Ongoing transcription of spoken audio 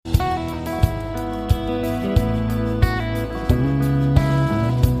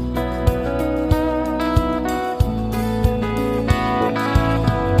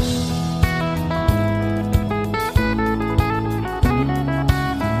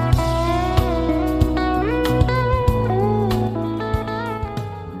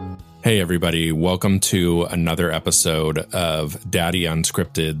Hey, everybody. Welcome to another episode of Daddy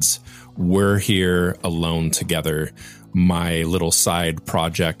Unscripted's We're Here Alone Together, my little side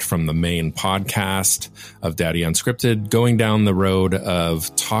project from the main podcast of Daddy Unscripted, going down the road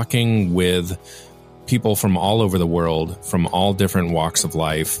of talking with people from all over the world, from all different walks of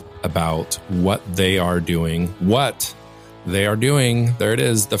life, about what they are doing. There it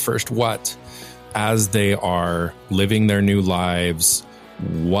is, the first what, as they are living their new lives,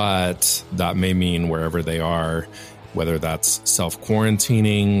 what that may mean wherever they are, whether that's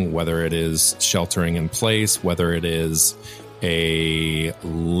self-quarantining, whether it is sheltering in place, whether it is a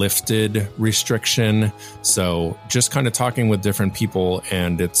lifted restriction. So just kind of talking with different people,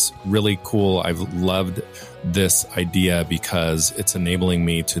 and it's really cool. I've loved this idea because it's enabling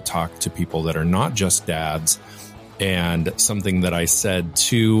me to talk to people that are not just dads. And something that I said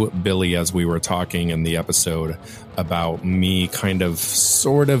to Billy as we were talking in the episode about me kind of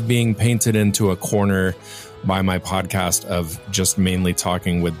sort of being painted into a corner by my podcast of just mainly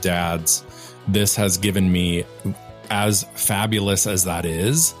talking with dads. This has given me, as fabulous as that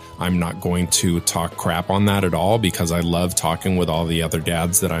is, I'm not going to talk crap on that at all because I love talking with all the other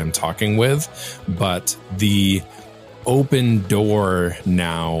dads that I'm talking with. But the open door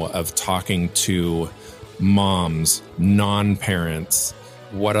now of talking to moms, non-parents,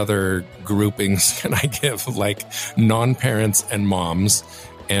 what other groupings can I give? Like non-parents and moms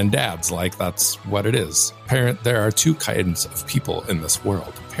and dads, like that's what it is. There are two kinds of people in this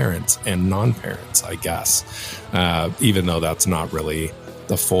world, parents and non-parents, I guess. Even though that's not really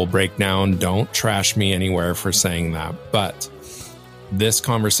the full breakdown. Don't trash me anywhere for saying that. But this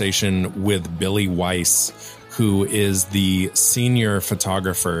conversation with Billy Weiss, who is the senior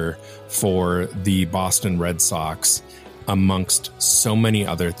photographer for the Boston Red Sox, amongst so many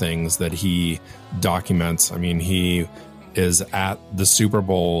other things that he documents. I mean, he is at the Super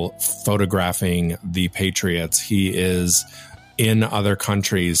Bowl photographing the Patriots. He is in other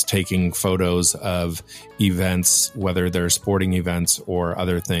countries taking photos of events, whether they're sporting events or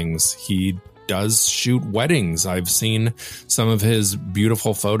other things. He does shoot weddings. I've seen some of his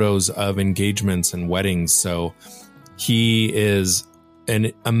beautiful photos of engagements and weddings. So he is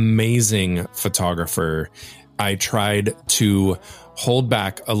an amazing photographer. I tried to hold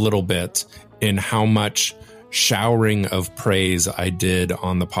back a little bit in how much showering of praise I did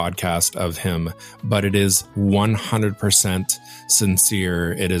on the podcast of him, but it is 100%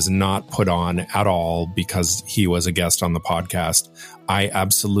 sincere. It is not put on at all because he was a guest on the podcast. I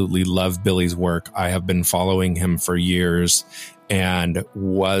absolutely love Billy's work. I have been following him for years and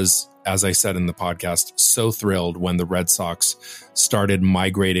was, as I said in the podcast, so thrilled when the Red Sox started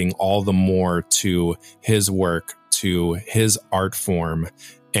migrating all the more to his work, to his art form.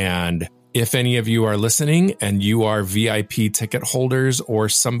 And if any of you are listening and you are VIP ticket holders or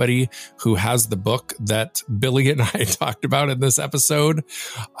somebody who has the book that Billy and I talked about in this episode,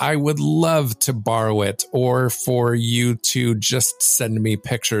 I would love to borrow it, or for you to just send me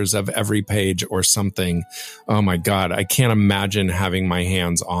pictures of every page or something. Oh my God, I can't imagine having my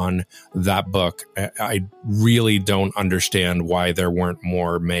hands on that book. I really don't understand why there weren't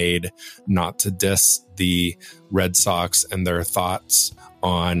more made, not to diss the Red Sox and their thoughts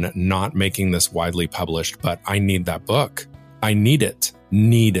on not making this widely published, but I need that book. I need it.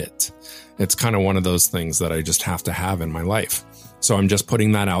 It's kind of one of those things that I just have to have in my life. So I'm just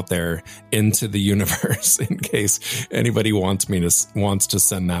putting that out there into the universe in case anybody wants to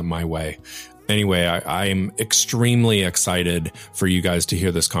send that my way. Anyway, I'm extremely excited for you guys to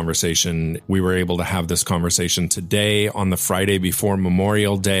hear this conversation. We were able to have this conversation today on the Friday before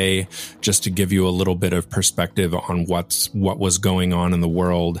Memorial Day, just to give you a little bit of perspective on what was going on in the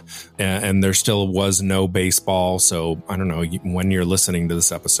world. And there still was no baseball. So I don't know when you're listening to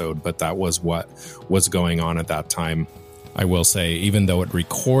this episode, but that was what was going on at that time. I will say, even though it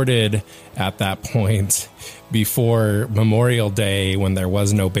recorded at that point before Memorial Day when there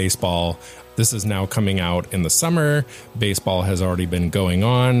was no baseball, this is now coming out in the summer. Baseball has already been going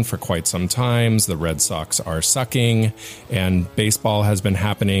on for quite some time. The Red Sox are sucking, and baseball has been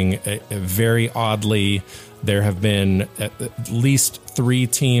happening very oddly. There have been at least 3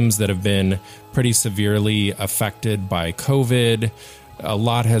 teams that have been pretty severely affected by COVID. A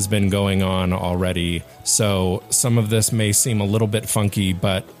lot has been going on already, so some of this may seem a little bit funky,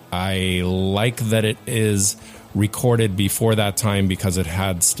 but I like that it is recorded before that time because it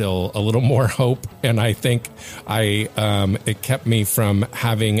had still a little more hope, and I think it kept me from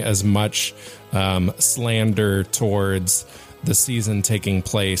having as much slander towards the season taking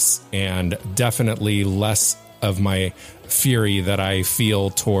place, and definitely less of my fury that I feel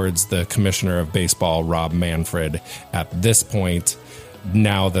towards the commissioner of baseball, Rob Manfred, at this point.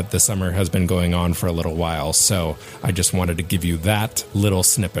 now that the summer has been going on for a little while. So I just wanted to give you that little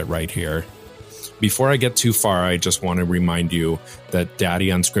snippet right here. Before I get too far, I just want to remind you that Daddy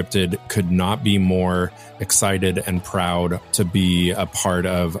Unscripted could not be more excited and proud to be a part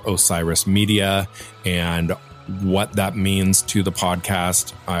of Osiris Media and what that means to the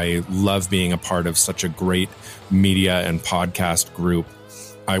podcast. I love being a part of such a great media and podcast group.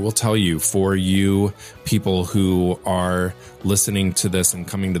 I will tell you, for you people who are listening to this and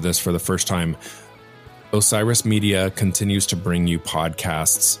coming to this for the first time, Osiris Media continues to bring you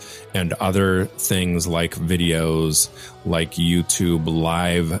podcasts and other things like videos, like YouTube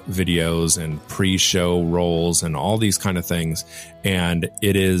live videos and pre-show rolls and all these kind of things. And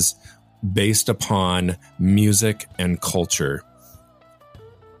it is based upon music and culture.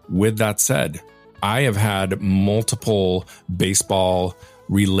 With that said, I have had multiple baseball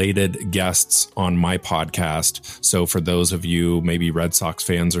related guests on my podcast. So for those of you, maybe Red Sox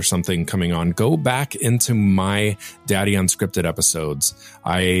fans or something coming on, go back into my Daddy Unscripted episodes.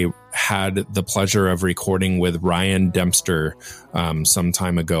 I had the pleasure of recording with Ryan Dempster some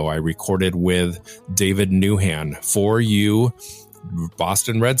time ago. I recorded with David Newhan. For you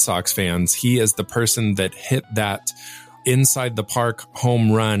Boston Red Sox fans, he is the person that hit that inside the park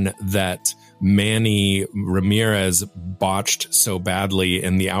home run that Manny Ramirez botched so badly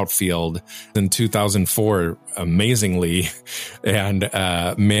in the outfield in 2004, amazingly, and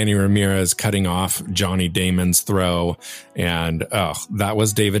Manny Ramirez cutting off Johnny Damon's throw. And that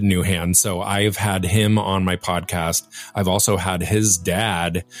was David Newhan. So I've had him on my podcast. I've also had his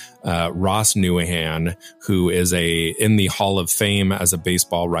dad, Ross Newhan, who is in the Hall of Fame as a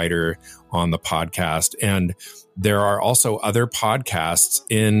baseball writer, on the podcast. And there are also other podcasts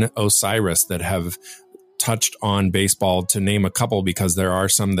in Osiris that have touched on baseball, to name a couple, because there are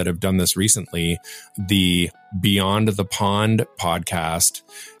some that have done this recently. The Beyond the Pond podcast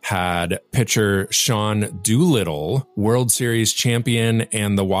had pitcher Sean Doolittle, World Series champion,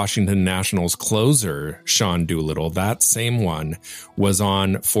 and the Washington Nationals closer Sean Doolittle. That same one was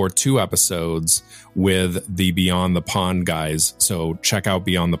on for 2 episodes with the Beyond the Pond guys. So check out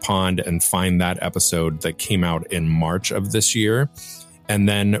Beyond the Pond and find that episode that came out in March of this year. And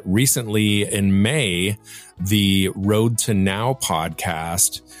then recently in May, the Road to Now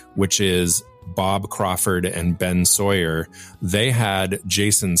podcast, which is Bob Crawford and Ben Sawyer, they had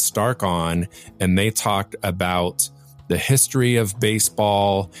Jason Stark on, and they talked about the history of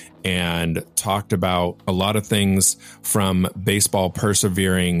baseball and talked about a lot of things from baseball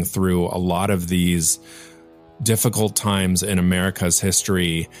persevering through a lot of these difficult times in America's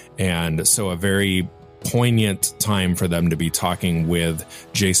history. And so a very poignant time for them to be talking with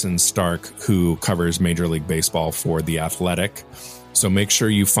Jason Stark, who covers Major League Baseball for The Athletic. So make sure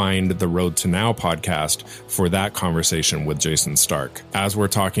you find the Road to Now podcast for that conversation with Jason Stark. As we're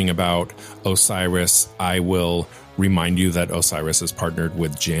talking about Osiris, I will remind you that Osiris is partnered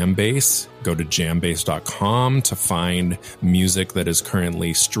with Jambase. Go to jambase.com to find music that is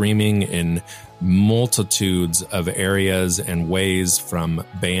currently streaming in multitudes of areas and ways from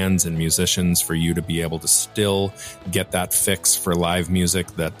bands and musicians for you to be able to still get that fix for live music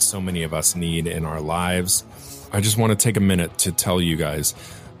that so many of us need in our lives. I just want to take a minute to tell you guys,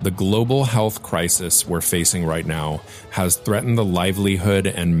 the global health crisis we're facing right now has threatened the livelihood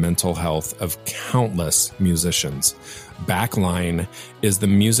and mental health of countless musicians. Backline is the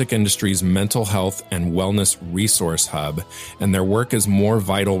music industry's mental health and wellness resource hub, and their work is more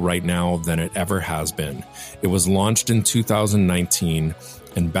vital right now than it ever has been. It was launched in 2019,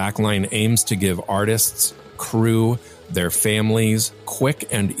 and Backline aims to give artists, crew, their families quick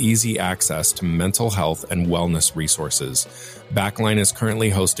and easy access to mental health and wellness resources. Backline is currently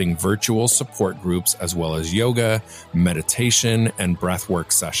hosting virtual support groups as well as yoga, meditation, and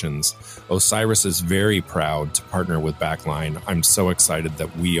breathwork sessions. Osiris is very proud to partner with Backline. I'm so excited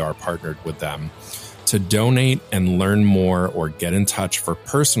that we are partnered with them. To donate and learn more or get in touch for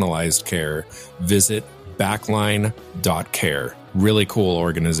personalized care, visit backline.care. Really cool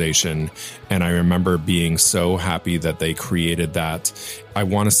organization. And I remember being so happy that they created that. I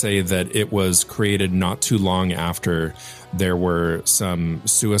want to say that it was created not too long after there were some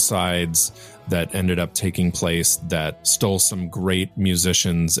suicides that ended up taking place that stole some great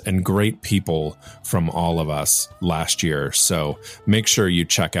musicians and great people from all of us last year. So make sure you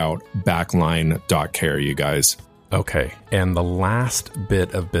check out backline.care, you guys. Okay. And the last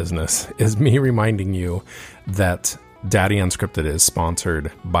bit of business is me reminding you that Daddy Unscripted is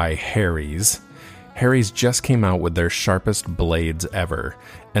sponsored by Harry's. Harry's just came out with their sharpest blades ever,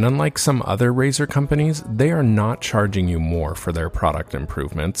 and unlike some other razor companies, they are not charging you more for their product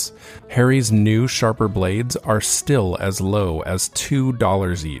improvements. Harry's new sharper blades are still as low as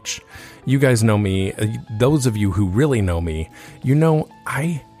 $2 each. You guys know me, those of you who really know me, you know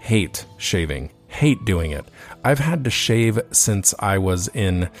I hate shaving. Hate doing it. I've had to shave since I was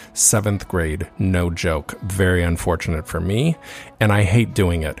in 7th grade. No joke. Very unfortunate for me. And I hate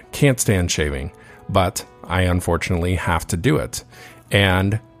doing it. Can't stand shaving. But I unfortunately have to do it.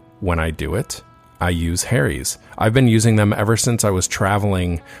 And when I do it, I use Harry's. I've been using them ever since I was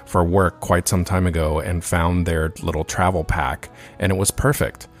traveling for work quite some time ago and found their little travel pack. And it was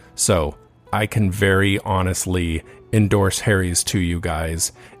perfect. So I can very honestly endorse Harry's to you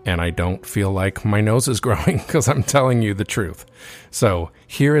guys, and I don't feel like my nose is growing because I'm telling you the truth. So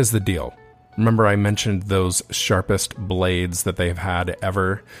here is the deal. Remember I mentioned those sharpest blades that they've had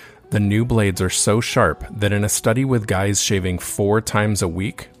ever? The new blades are so sharp that in a study with guys shaving 4 times a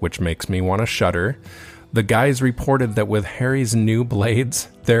week, which makes me want to shudder, the guys reported that with Harry's new blades,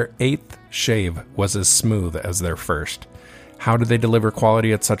 their 8th shave was as smooth as their first. How do they deliver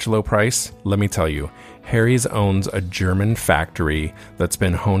quality at such a low price? Let me tell you. Harry's owns a German factory that's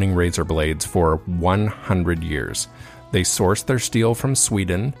been honing razor blades for 100 years. They source their steel from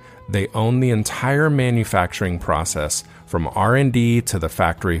Sweden. They own the entire manufacturing process from R&D to the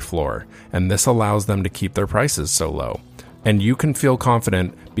factory floor, and this allows them to keep their prices so low. And you can feel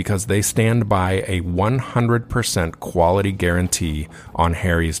confident because they stand by a 100% quality guarantee on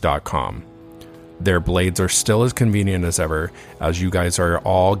Harrys.com. Their blades are still as convenient as ever, as you guys are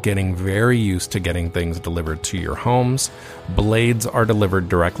all getting very used to getting things delivered to your homes. Blades are delivered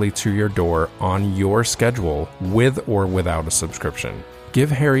directly to your door on your schedule, with or without a subscription. Give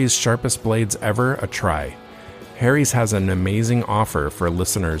Harry's sharpest blades ever a try. Harry's has an amazing offer for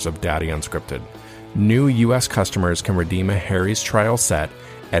listeners of Daddy Unscripted. New U.S. customers can redeem a Harry's trial set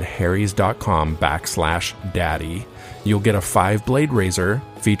at harrys.com/daddy. You'll get a 5-blade razor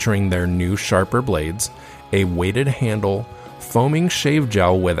featuring their new sharper blades, a weighted handle, foaming shave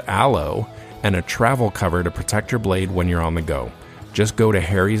gel with aloe, and a travel cover to protect your blade when you're on the go. Just go to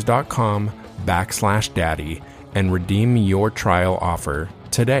harrys.com/daddy and redeem your trial offer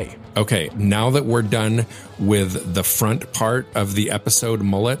today. Okay, now that we're done with the front part of the episode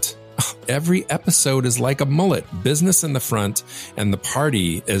mullet, every episode is like a mullet. Business in the front and the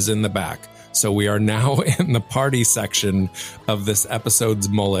party is in the back. So we are now in the party section of this episode's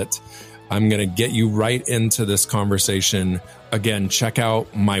mullet. I'm going to get you right into this conversation. Again, check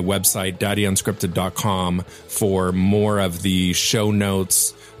out my website, daddyunscripted.com, for more of the show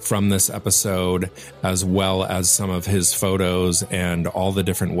notes from this episode, as well as some of his photos and all the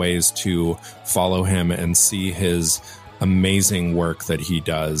different ways to follow him and see his amazing work that he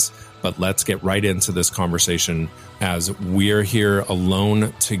does. But let's get right into this conversation as we're here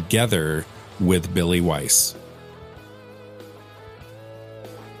alone together with Billy Weiss.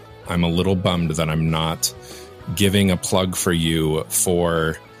 I'm a little bummed that I'm not giving a plug for you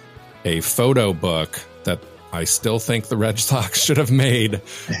for a photo book that I still think the Red Sox should have made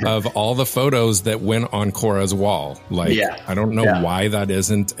of all the photos that went on Cora's wall. I don't know why that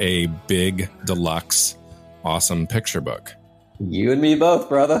isn't a big, deluxe, awesome picture book. You and me both,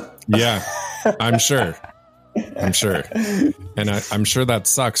 brother. Yeah, I'm sure. And I'm sure that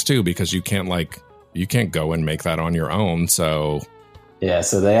sucks too, because you can't go and make that on your own. So yeah,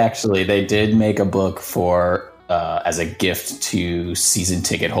 so they did make a book for as a gift to season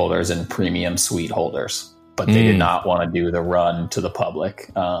ticket holders and premium suite holders, but they did not want to do the run to the public.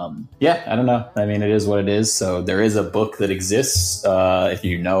 I don't know. I mean, it is what it is. So there is a book that exists. If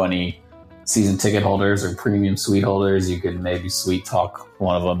you know any season ticket holders or premium suite holders, you could maybe sweet talk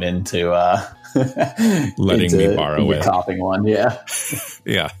one of them into letting me borrow it. Copying one, yeah.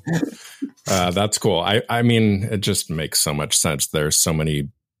 That's cool. I mean, it just makes so much sense. There's so many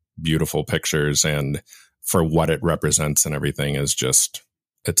beautiful pictures, and for what it represents and everything is just,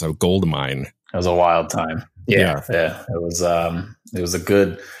 it's a gold mine. It was a wild time. Yeah. It was a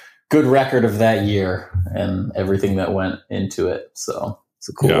good record of that year and everything that went into it. So it's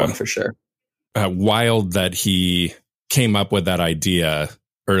a cool one for sure. Wild that he came up with that idea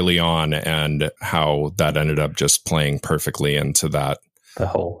early on and how that ended up just playing perfectly into that. The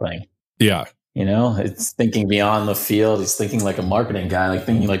whole thing. Yeah. You know, it's thinking beyond the field. He's thinking like a marketing guy, like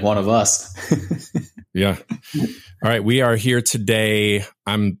thinking like one of us. Yeah. All right. We are here today.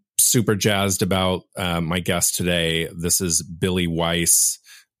 I'm super jazzed about my guest today. This is Billy Weiss,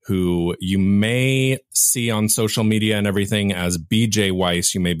 who you may see on social media and everything as BJ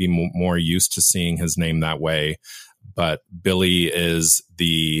Weiss. You may be more used to seeing his name that way. But Billy is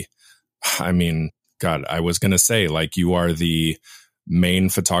God, I was going to say, like, you are the main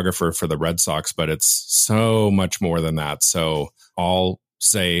photographer for the Red Sox, but it's so much more than that. So I'll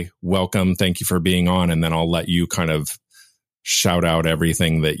say welcome. Thank you for being on. And then I'll let you kind of shout out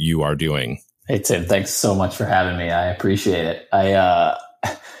everything that you are doing. Hey, Tim, thanks so much for having me. I appreciate it.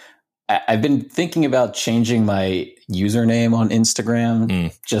 I've been thinking about changing my username on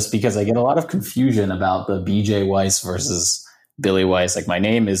Instagram just because I get a lot of confusion about the BJ Weiss versus Billy Weiss. Like, my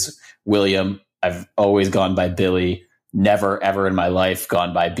name is William. I've always gone by Billy, never ever in my life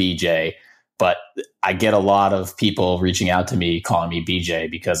gone by BJ. But I get a lot of people reaching out to me calling me BJ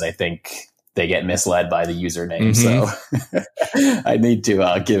because I think they get misled by the username. So I need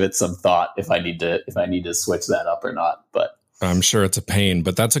to give it some thought if I need to switch that up or not. But I'm sure it's a pain,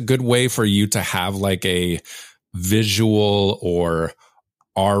 but that's a good way for you to have like a visual or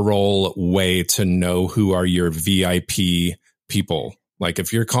oral way to know who are your VIP people. Like,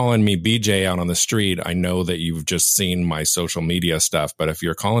 if you're calling me BJ out on the street, I know that you've just seen my social media stuff. But if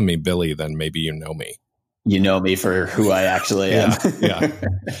you're calling me Billy, then maybe you know me. You know me for who I actually am. Yeah.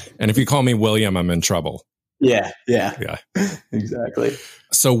 And if you call me William, I'm in trouble. Yeah. Exactly.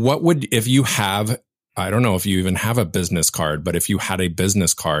 So what would, if you have, I don't know if you even have a business card, but if you had a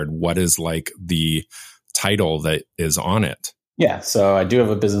business card, what is like the title that is on it? Yeah, so I do have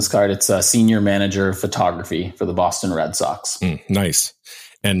a business card. It's a senior manager of photography for the Boston Red Sox. Nice.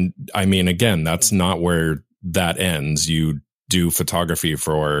 And I mean, again, that's not where that ends. You do photography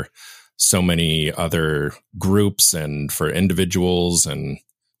for so many other groups and for individuals and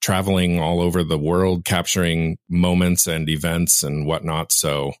traveling all over the world, capturing moments and events and whatnot.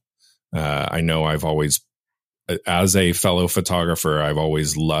 So I know I've always, as a fellow photographer, I've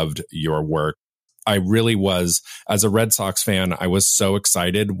always loved your work. I really was, as a Red Sox fan, I was so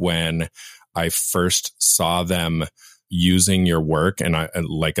excited when I first saw them using your work, and I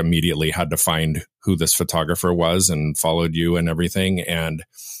like immediately had to find who this photographer was and followed you and everything. And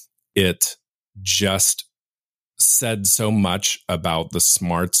it just said so much about the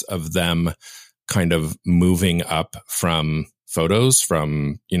smarts of them kind of moving up from photos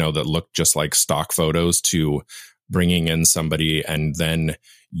from, that look just like stock photos to bringing in somebody, and then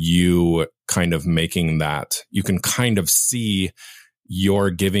you kind of making that, you can kind of see you're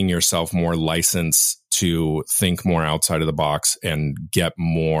giving yourself more license to think more outside of the box and get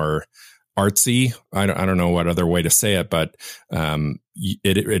more artsy. I don't know what other way to say it, but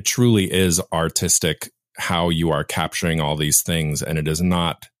it truly is artistic how you are capturing all these things. And it is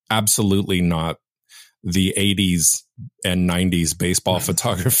absolutely not the 80s and 90s baseball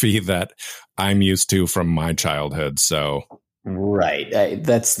photography that I'm used to from my childhood. So, right.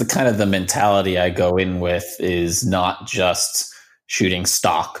 That's the kind of the mentality I go in with, is not just shooting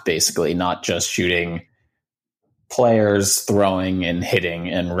stock, basically, not just shooting players throwing and hitting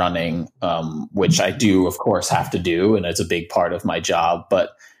and running, which I do, of course, have to do. And it's a big part of my job. But,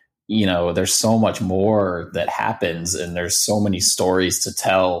 there's so much more that happens, and there's so many stories to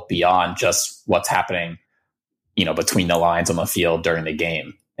tell beyond just what's happening, between the lines on the field during the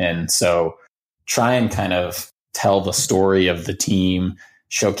game. And so try and kind of tell the story of the team,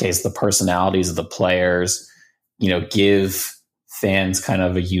 showcase the personalities of the players, give fans kind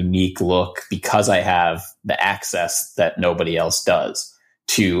of a unique look, because I have the access that nobody else does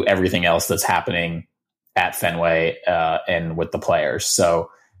to everything else that's happening at Fenway and with the players. So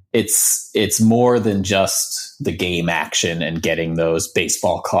it's more than just the game action and getting those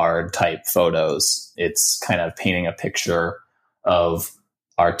baseball card type photos. It's kind of painting a picture of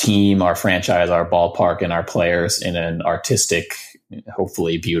our team, our franchise, our ballpark, and our players in an artistic,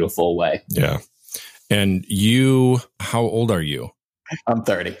 hopefully beautiful way. Yeah. And how old are you? I'm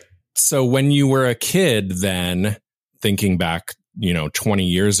 30. So when you were a kid, then thinking back, 20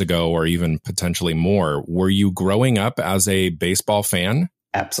 years ago, or even potentially more, were you growing up as a baseball fan?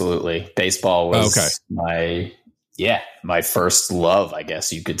 Absolutely. Baseball was my first love, I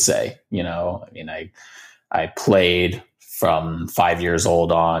guess you could say. I played from 5 years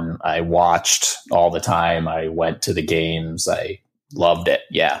old on. I watched all the time. I went to the games. I loved it.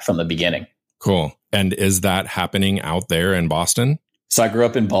 Yeah, from the beginning. Cool. And is that happening out there in Boston? So I grew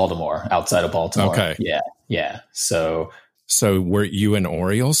up in Baltimore, outside of Baltimore. Okay. Yeah. So were you an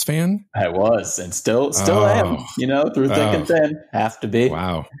Orioles fan? I was, and still am, through thick and thin. Have to be.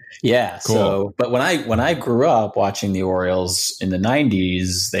 Wow. Yeah. Cool. So, but when I grew up watching the Orioles in the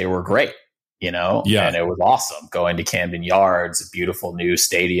 90s, they were great, and it was awesome going to Camden Yards, a beautiful new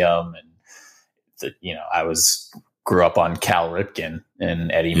stadium. And, I grew up on Cal Ripken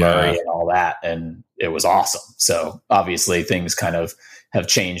and Eddie Murray and all that. And it was awesome. So obviously things kind of have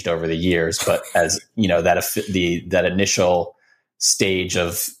changed over the years, but as that initial stage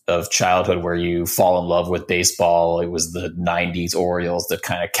of childhood where you fall in love with baseball. It was the 90s Orioles that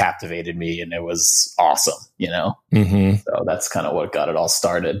kind of captivated me, and it was awesome, Mm-hmm. So that's kind of what got it all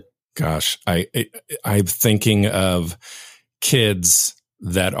started. Gosh, I'm thinking of kids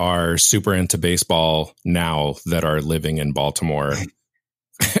that are super into baseball now that are living in Baltimore.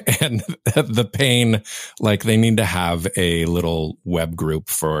 And the pain, like they need to have a little web group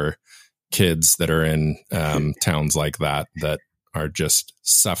for kids that are in towns like that are just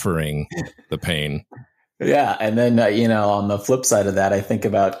suffering the pain. Yeah. And then, on the flip side of that, I think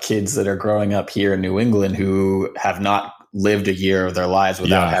about kids that are growing up here in New England who have not lived a year of their lives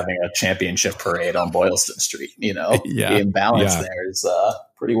without having a championship parade on Boylston Street. The imbalance there is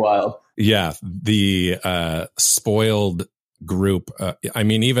pretty wild. Yeah. The spoiled group. I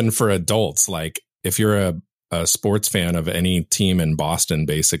mean, even for adults, like if you're a sports fan of any team in Boston,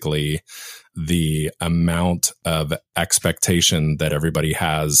 basically the amount of expectation that everybody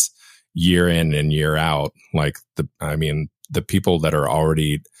has year in and year out, like the people that are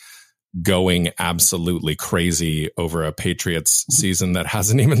already going absolutely crazy over a Patriots season that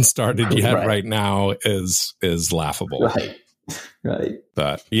hasn't even started yet right now is laughable. Right.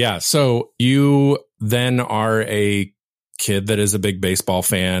 But yeah, so you then are a kid that is a big baseball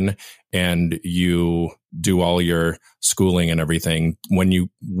fan, and you do all your schooling and everything. When you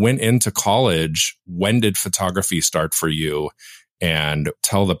went into college, when did photography start for you? And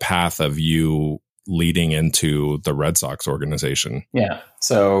tell the path of you leading into the Red Sox organization. Yeah.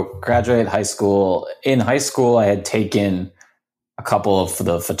 So graduated high school. In high school, I had taken a couple of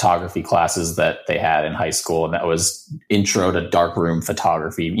the photography classes that they had in high school, and that was intro to darkroom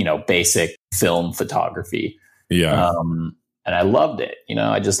photography, basic film photography. Yeah. And I loved it.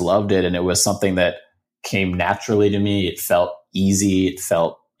 I just loved it. And it was something that came naturally to me. It felt easy. It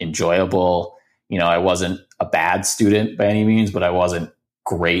felt enjoyable. I wasn't a bad student by any means, but I wasn't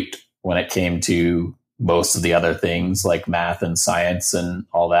great when it came to most of the other things like math and science and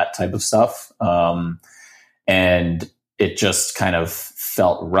all that type of stuff. And it just kind of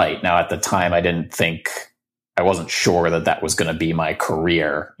felt right. Now, at the time, I wasn't sure that was going to be my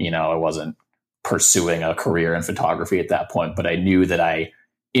career. I wasn't pursuing a career in photography at that point, but I knew that I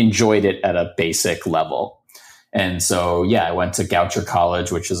enjoyed it at a basic level. And so, I went to Goucher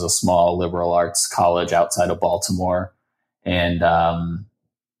College, which is a small liberal arts college outside of Baltimore. And,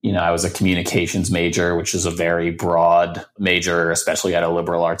 I was a communications major, which is a very broad major, especially at a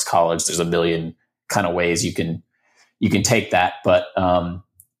liberal arts college. There's a million kind of ways you can take that, but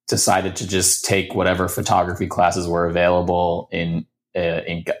decided to just take whatever photography classes were available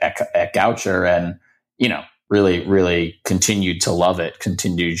at Goucher, and really, really continued to love it,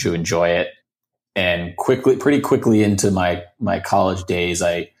 continued to enjoy it. And pretty quickly into my college days,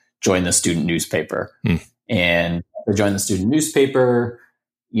 I joined the student newspaper. And I joined the student newspaper.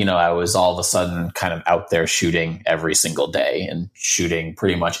 I was all of a sudden kind of out there shooting every single day and shooting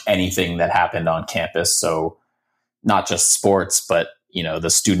pretty much anything that happened on campus. So not just sports, but the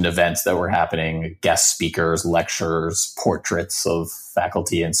student events that were happening, guest speakers, lectures, portraits of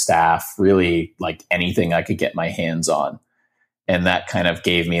faculty and staff, really like anything I could get my hands on. And that kind of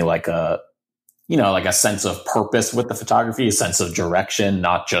gave me like a sense of purpose with the photography, a sense of direction,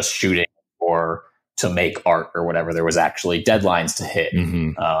 not just shooting or to make art or whatever. There was actually deadlines to hit,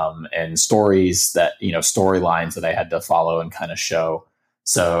 and stories that, storylines that I had to follow and kind of show.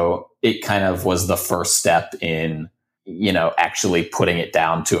 So it kind of was the first step in, actually putting it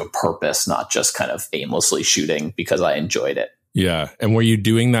down to a purpose, not just kind of aimlessly shooting because I enjoyed it. Yeah. And were you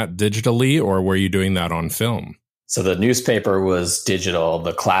doing that digitally, or were you doing that on film? So the newspaper was digital.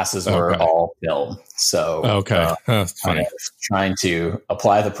 The classes were all film. So funny. Trying to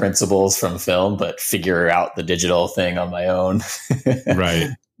apply the principles from film, but figure out the digital thing on my own. Right.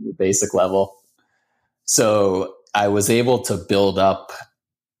 Basic level. So I was able to build up,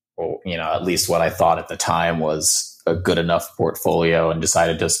 at least what I thought at the time was a good enough portfolio, and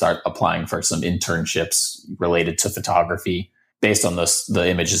decided to start applying for some internships related to photography based on the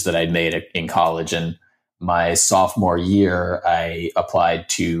images that I'd made in college. And my sophomore year, I applied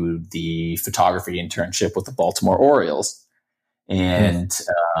to the photography internship with the Baltimore Orioles, and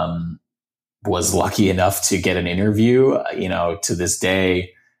was lucky enough to get an interview. To this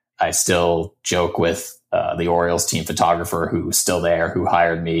day, I still joke with the Orioles team photographer who's still there, who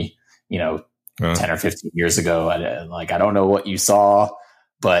hired me, 10 or 15 years ago. I don't know what you saw,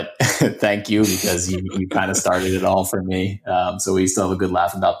 but thank you, because you kind of started it all for me. So we still have a good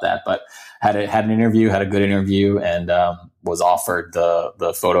laugh about that. But had a good interview, and was offered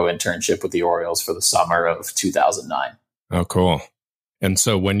the photo internship with the Orioles for the summer of 2009. Oh, cool. And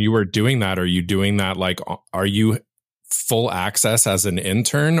so when you were doing that, are you doing that, like, are you full access as an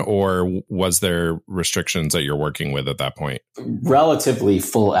intern, or was there restrictions that you're working with at that point? Relatively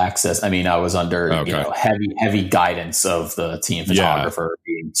full access. I mean, I was under heavy guidance of the team photographer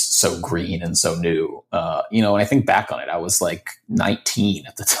being so green and so new. And I think back on it, I was like 19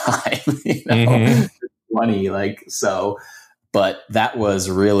 at the time, 20, so. But that was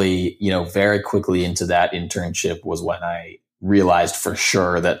really, very quickly into that internship was when I realized for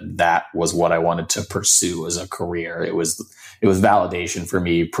sure that was what I wanted to pursue as a career. It was validation for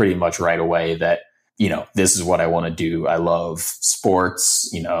me pretty much right away that, this is what I want to do. I love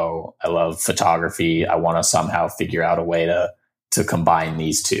sports, I love photography. I want to somehow figure out a way to combine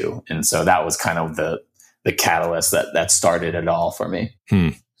these two. And so that was kind of the catalyst that started it all for me.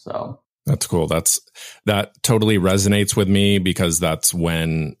 So. That's cool. That totally resonates with me, because that's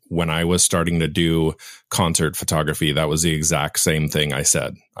when I was starting to do concert photography. That was the exact same thing I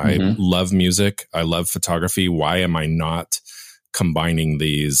said. I love music. I love photography. Why am I not combining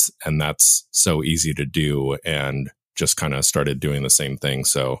these? And that's so easy to do, and just kind of started doing the same thing.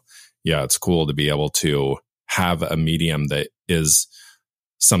 So yeah, it's cool to be able to have a medium that is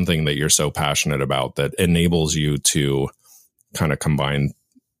something that you're so passionate about, that enables you to kind of combine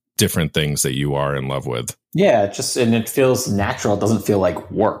different things that you are in love with. Yeah, and it feels natural. It doesn't feel like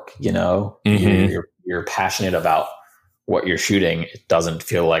work, You're passionate about what you're shooting. It doesn't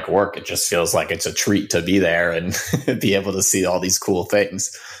feel like work. It just feels like it's a treat to be there and be able to see all these cool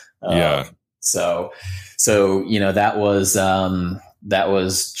things. So that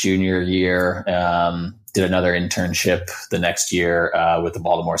was junior year. Did another internship the next year with the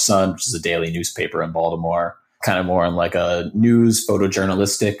Baltimore Sun, which is a daily newspaper in Baltimore. Kind of more on like a news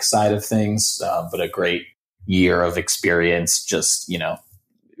photojournalistic side of things, but a great year of experience, just,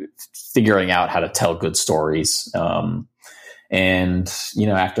 figuring out how to tell good stories. And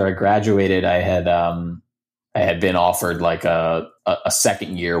after I graduated, I had been offered like a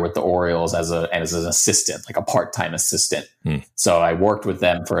second year with the Orioles as an assistant, like a part-time assistant. So I worked with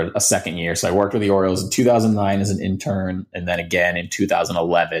them for a second year. So I worked with the Orioles in 2009 as an intern, and then again in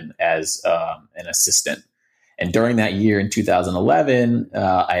 2011 as an assistant. And during that year in 2011,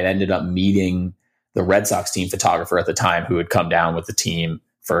 I had ended up meeting the Red Sox team photographer at the time, who had come down with the team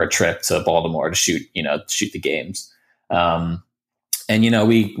for a trip to Baltimore to shoot the games.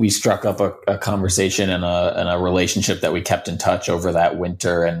 We struck up a conversation and a relationship that we kept in touch over that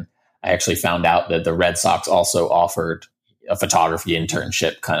winter. And I actually found out that the Red Sox also offered a photography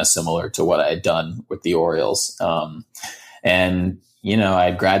internship, kind of similar to what I had done with the Orioles. I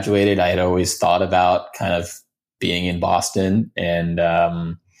had graduated. I had always thought about kind of being in Boston, and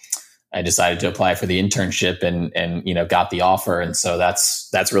I decided to apply for the internship and got the offer. And so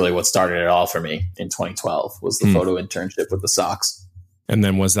that's really what started it all for me in 2012 was the photo internship with the Sox. And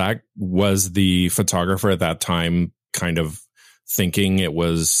then was the photographer at that time kind of thinking it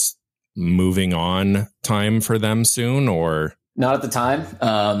was moving on time for them soon, or? Not at the time.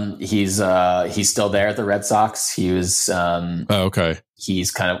 He's still there at the Red Sox. He was, okay.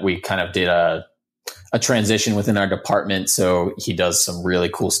 We kind of did a transition within our department. So he does some really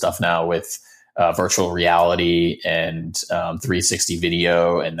cool stuff now with virtual reality and 360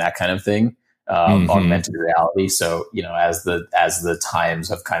 video and that kind of thing, augmented reality. So, as the times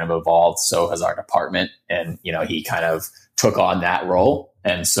have kind of evolved, so has our department. And, he kind of took on that role.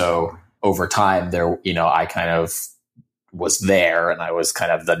 And so over time there, I kind of was there, and I was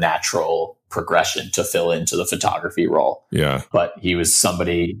kind of the natural progression to fill into the photography role. Yeah. But he is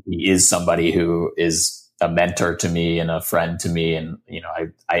somebody who is a mentor to me and a friend to me. And,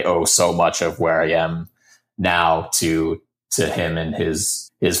 I owe so much of where I am now to him and his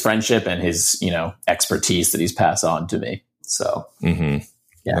friendship and his, expertise that he's passed on to me. So, yeah,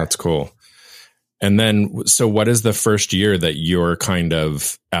 that's cool. And then, so what is the first year that you're kind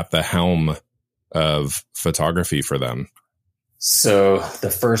of at the helm of photography for them? So the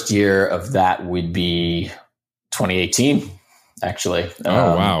first year of that would be 2018, actually.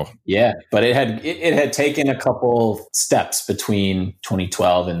 Oh, wow. Yeah. But it had taken a couple steps between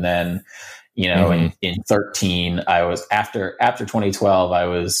 2012 and then, in 13, I was after 2012, I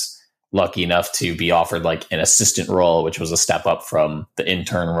was lucky enough to be offered like an assistant role, which was a step up from the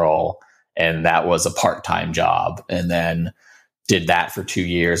intern role. And that was a part-time job, and then did that for 2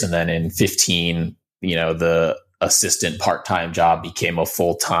 years. And then in 15, the assistant part-time job became a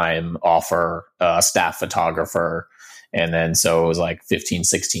full-time offer, staff photographer. And then, so it was like 15,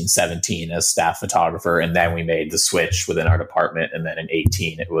 16, 17 as staff photographer. And then we made the switch within our department. And then in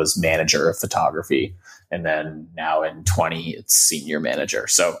 18, it was manager of photography. And then now in 20, it's senior manager.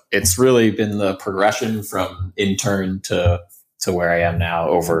 So it's really been the progression from intern to where I am now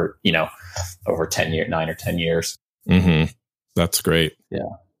over 9 or 10 years. Mm-hmm. That's great. Yeah.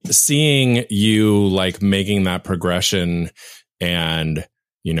 Seeing you like making that progression and,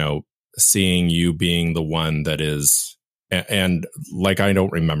 seeing you being the one that is, and like, I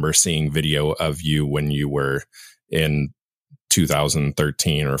don't remember seeing video of you when you were in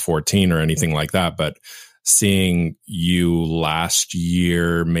 2013 or 14 or anything like that, but seeing you last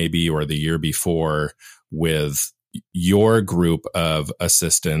year, maybe, or the year before with your group of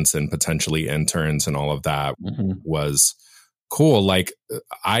assistants and potentially interns and all of that was cool. Like,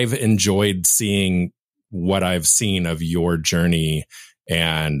 I've enjoyed seeing what I've seen of your journey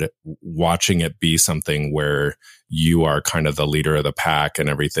and watching it be something where you are kind of the leader of the pack and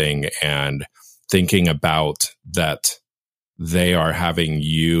everything, and thinking about that they are having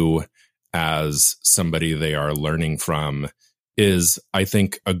you as somebody they are learning from is, I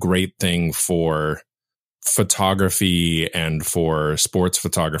think, a great thing for photography and for sports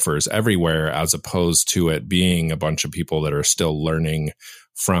photographers everywhere, as opposed to it being a bunch of people that are still learning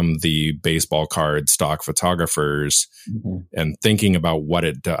from the baseball card stock photographers and thinking about what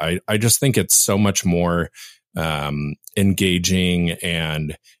it does. I just think it's so much more engaging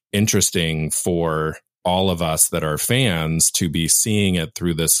and interesting for all of us that are fans to be seeing it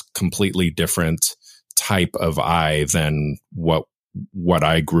through this completely different type of eye than what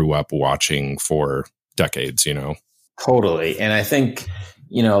I grew up watching for decades, Totally. And I think,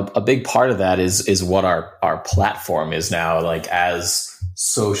 a big part of that is what our platform is now. Like, as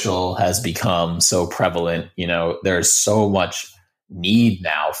social has become so prevalent, there's so much need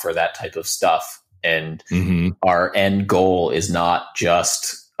now for that type of stuff. And our end goal is not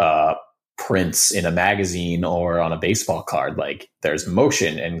just prints in a magazine or on a baseball card. Like, there's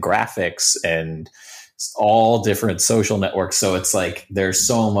motion and graphics and all different social networks. So it's like there's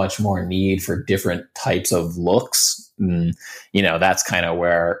so much more need for different types of looks. And, that's kind of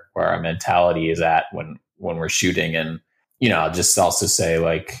where our mentality is at when we're shooting. And, I'll just also say,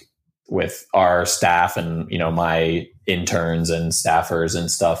 like, with our staff and, my interns and staffers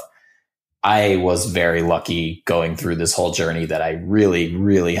and stuff, I was very lucky going through this whole journey that I really,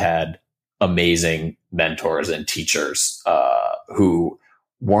 really had amazing mentors and teachers who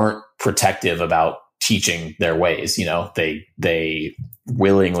weren't protective about teaching their ways. They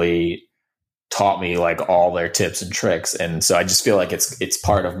willingly taught me like all their tips and tricks. And so I just feel like it's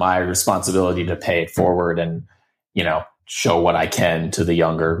part of my responsibility to pay it forward and, show what I can to the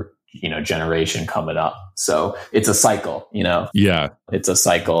younger, generation coming up. So it's a cycle, Yeah. It's a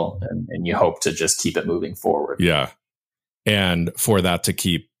cycle, and you hope to just keep it moving forward. Yeah. And for that to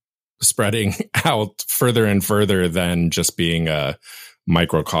keep spreading out further and further than just being a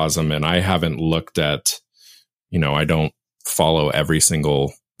microcosm. And I haven't looked at, I don't follow every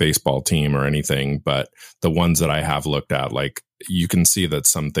single baseball team or anything, but the ones that I have looked at, like, you can see that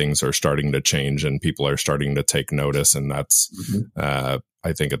some things are starting to change and people are starting to take notice. And that's,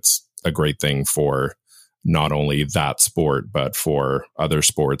 I think it's a great thing for not only that sport, but for other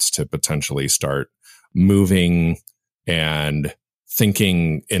sports to potentially start moving and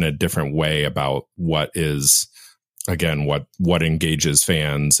thinking in a different way about what is, again, what engages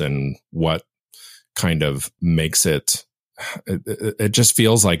fans and what kind of makes it just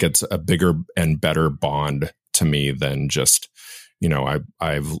feels like it's a bigger and better bond to me than just,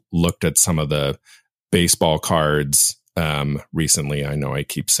 I've looked at some of the baseball cards recently. I know I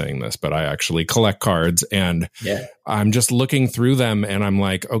keep saying this, but I actually collect cards, and I'm just looking through them and I'm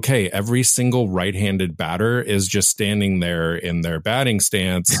like, okay, every single right-handed batter is just standing there in their batting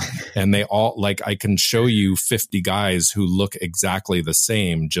stance. And they all, like, I can show you 50 guys who look exactly the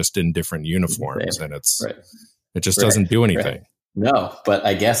same, just in different uniforms. And it just doesn't do anything. Right. No, but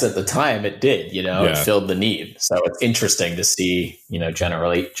I guess at the time it did, it filled the need. So it's interesting to see,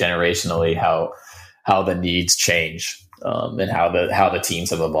 generationally how the needs change, and how the teams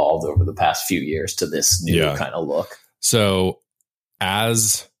have evolved over the past few years to this new kind of look. So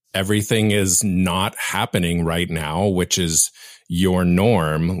as everything is not happening right now, which is your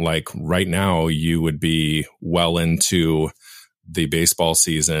norm, like right now you would be well into the baseball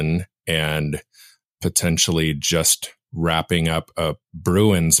season and potentially just wrapping up a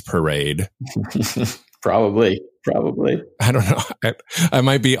Bruins parade. Probably. I don't know. I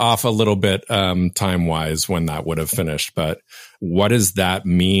might be off a little bit time-wise when that would have finished, but what does that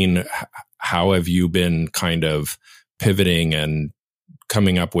mean? How have you been kind of pivoting and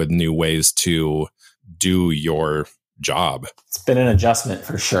coming up with new ways to do your job? It's been an adjustment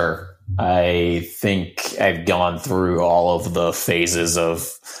for sure. I think I've gone through all of the phases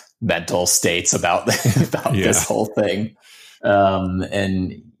of mental states about this whole thing.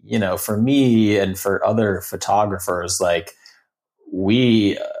 And, for me and for other photographers, like,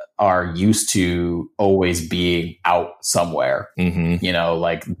 we are used to always being out somewhere. Mm-hmm. You know,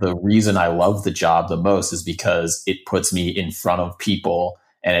 like the reason I love the job the most is because it puts me in front of people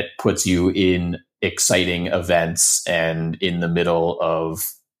and it puts you in exciting events and in the middle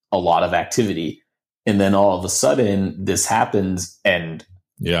of a lot of activity. And then all of a sudden this happens and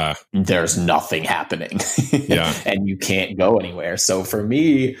yeah, there's nothing happening. Yeah. And you can't go anywhere. So for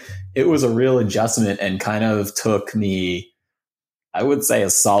me, it was a real adjustment and kind of took me, I would say,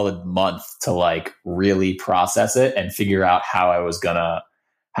 a solid month to like really process it and figure out how I was gonna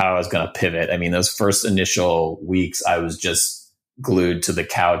pivot. I mean, those first initial weeks, I was just glued to the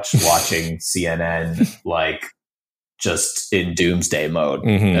couch watching CNN, like just in doomsday mode.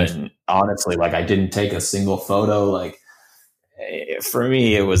 Mm-hmm. And honestly, like I didn't take a single photo. Like for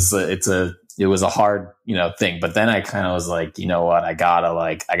me, it was a hard, thing. But then I kind of was like, you know what, I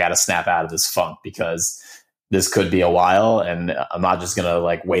gotta snap out of this funk because this could be a while and I'm not just going to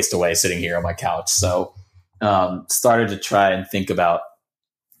like waste away sitting here on my couch. So, started to try and think about,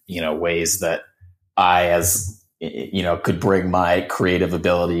 ways that I, could bring my creative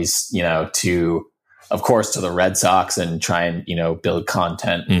abilities, of course, to the Red Sox and try and, build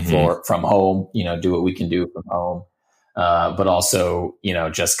content from home, do what we can do from home. But also,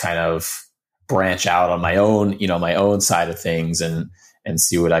 just kind of branch out on my own side of things and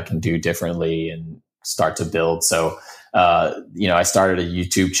see what I can do differently and start to build. So, I started a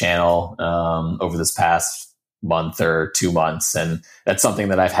YouTube channel over this past month or 2 months. And that's something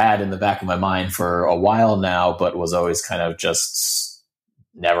that I've had in the back of my mind for a while now, but was always kind of just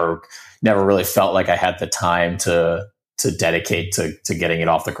never really felt like I had the time to dedicate to getting it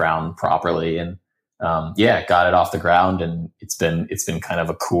off the ground properly. And got it off the ground, and it's been kind of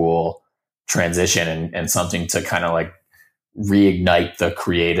a cool transition and something to kind of like reignite the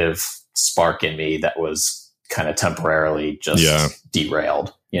creative spark in me that was kind of temporarily just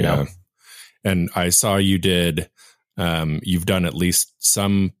derailed, know? And I saw you did, you've done at least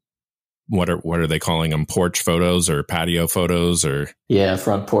some, what are they calling them? Porch photos or patio photos or? Yeah.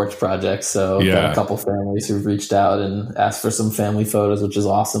 Front porch projects. So got a couple families who've reached out and asked for some family photos, which is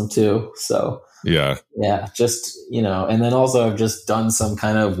awesome too. So yeah, just, and then also I've just done some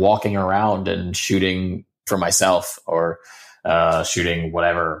kind of walking around and shooting for myself or, shooting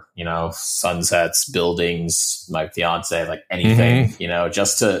whatever, sunsets, buildings, my fiance, like anything,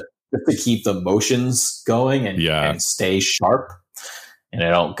 just to keep the motions going and stay sharp. And I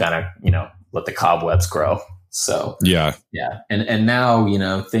don't kind of, let the cobwebs grow. So yeah. And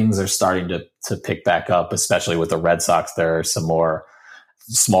now, things are starting to pick back up, especially with the Red Sox. There are some more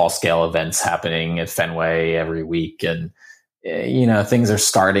small scale events happening at Fenway every week. And, things are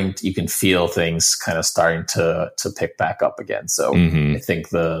starting, you can feel things kind of starting to pick back up again. So I think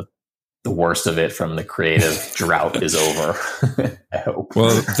the worst of it from the creative drought is over. I hope.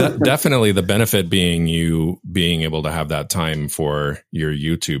 Well, definitely the benefit being you being able to have that time for your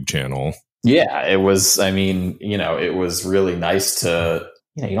YouTube channel. Yeah, it was, it was really nice to,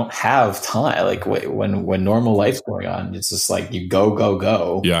 you don't have time. Like when normal life's going on, it's just like you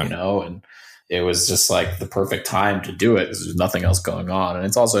go, and it was just like the perfect time to do it because there's nothing else going on. And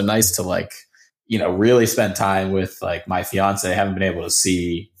it's also nice to like, really spend time with like my fiance. I haven't been able to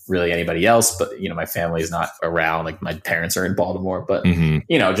see really anybody else, but my family is not around. Like my parents are in Baltimore, but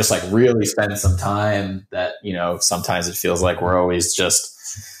just like really spend some time that, sometimes it feels like we're always just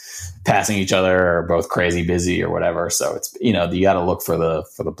passing each other or both crazy busy or whatever. So it's, you got to look for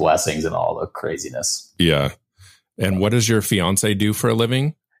the blessings and all the craziness. Yeah. And what does your fiance do for a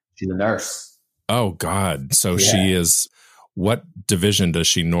living? She's a nurse. Oh God. So she is, what division does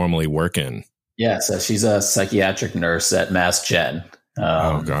she normally work in? Yeah. So she's a psychiatric nurse at Mass Gen.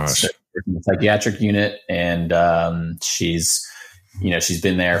 Oh gosh. In the psychiatric unit. And, she's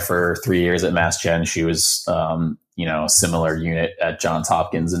been there for 3 years at Mass Gen. She was, a similar unit at Johns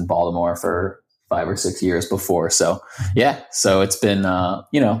Hopkins in Baltimore for 5 or 6 years before. So so it's been,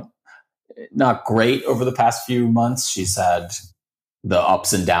 not great over the past few months. She's had the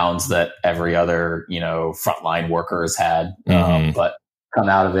ups and downs that every other, frontline worker has had, but come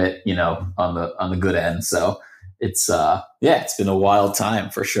out of it, on the good end. So it's, it's been a wild time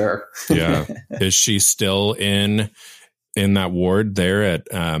for sure. Yeah. Is she still in that ward there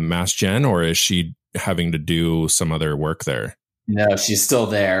at Mass Gen, or is she having to do some other work there? No, she's still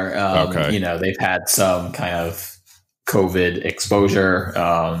there. Okay. They've had some kind of COVID exposure,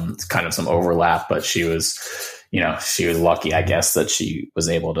 kind of some overlap, but she was lucky, I guess, that she was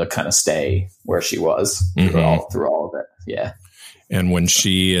able to kind of stay where she was through all of it. Yeah. And when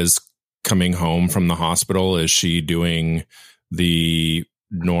she is coming home from the hospital, is she doing the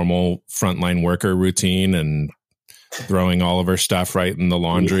normal frontline worker routine and throwing all of her stuff right in the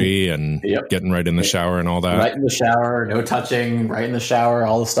laundry and getting right in the shower and all that. Right in the shower, no touching, right in the shower,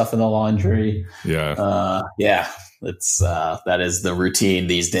 all the stuff in the laundry. Yeah. It's that is the routine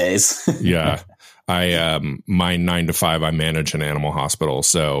these days. Yeah. My 9 to 5, I manage an animal hospital.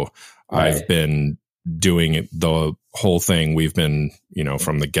 So I've been doing the whole thing. We've been,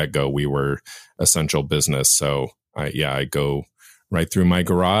 from the get-go, we were essential business. So I go right through my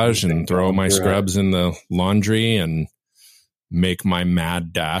garage and throw my scrubs in the laundry and make my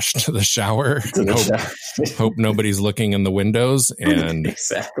mad dash to the shower. Hope nobody's looking in the windows. And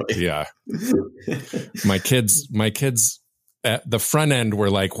exactly. Yeah. My kids at the front end were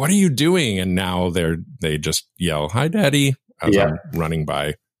like, "What are you doing?" And now they just yell, "Hi, Daddy," as I'm running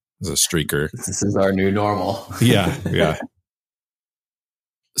by as a streaker. This is our new normal. Yeah.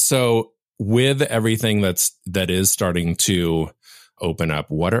 So with everything that is starting to open up,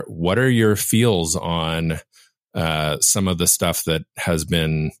 what are your feels on some of the stuff that has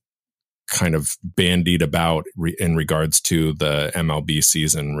been kind of bandied about in regards to the MLB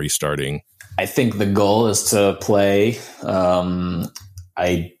season restarting? I think the goal is to play. In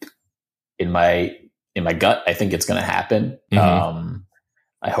my gut, I think it's going to happen. Mm-hmm.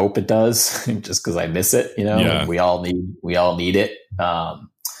 I hope it does, just because I miss it. We all need it.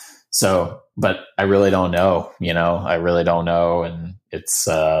 But I really don't know. I really don't know, and it's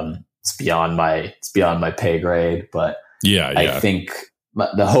beyond my pay grade. But I think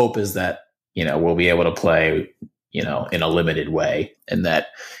the hope is that we'll be able to play in a limited way, and that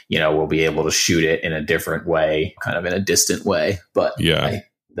we'll be able to shoot it in a different way, kind of in a distant way. But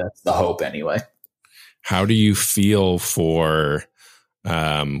that's the hope anyway. How do you feel for?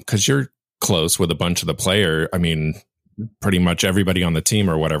 Because you're close with a bunch of the player. I mean, pretty much everybody on the team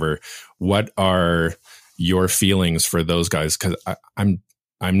or whatever. What are your feelings for those guys? Because I'm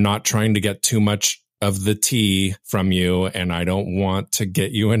not trying to get too much of the tea from you, and I don't want to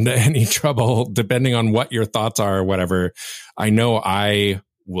get you into any trouble, depending on what your thoughts are or whatever. I know I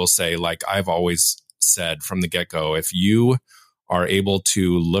will say, like I've always said from the get-go, if you are able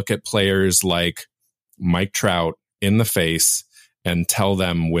to look at players like Mike Trout in the face and tell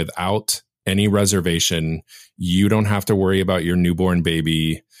them without any reservation, you don't have to worry about your newborn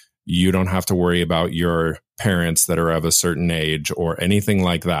baby. You don't have to worry about your parents that are of a certain age or anything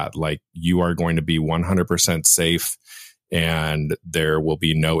like that. Like, you are going to be 100% safe, and there will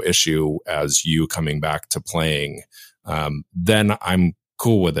be no issue as you coming back to playing. Then I'm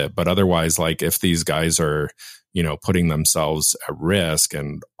cool with it. But otherwise, like if these guys are, putting themselves at risk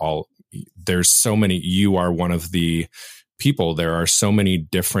and all, there's so many, you are one of the people, there are so many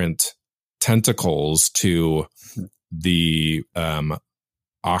different tentacles to the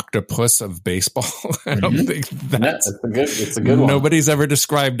octopus of baseball. I don't think it's a good one. Nobody's ever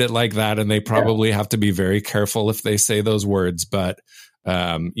described it like that, and they probably have to be very careful if they say those words. But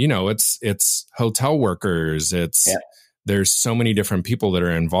it's hotel workers. There's so many different people that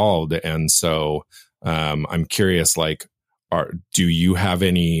are involved, and so I'm curious, like, do you have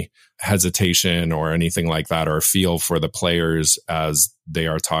any hesitation or anything like that, or feel for the players as they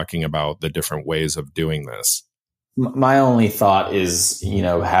are talking about the different ways of doing this? My only thought is,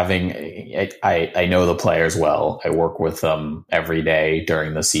 having, I know the players well. I work with them every day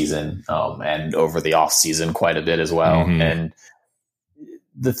during the season, and over the off season quite a bit as well. Mm-hmm. And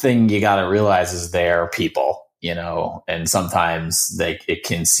the thing you got to realize is they're people, and sometimes it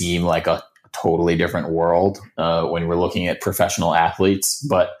can seem like a totally different world when we're looking at professional athletes,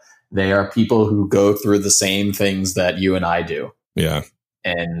 but they are people who go through the same things that you and I do. Yeah.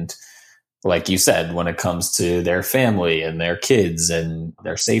 And like you said, when it comes to their family and their kids and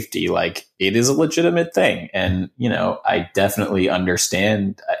their safety, like, it is a legitimate thing. And, I definitely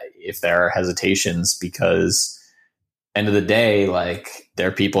understand if there are hesitations, because end of the day, like,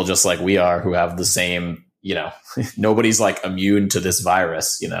 they're people just like we are who have the same, nobody's like immune to this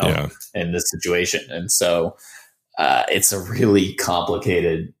virus, in this situation. And so it's a really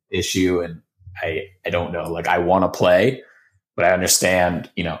complicated issue. And I don't know, like, I want to play, but I understand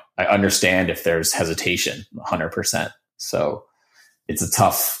if there's hesitation 100%. So it's a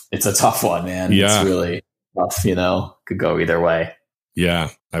tough one, man. Yeah. It's really tough, could go either way.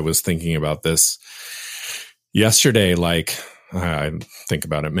 Yeah. I was thinking about this yesterday. Like, I think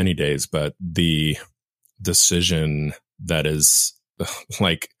about it many days, but the decision that is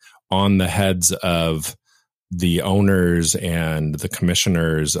like on the heads of the owners and the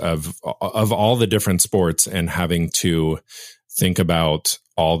commissioners of all the different sports, and having to think about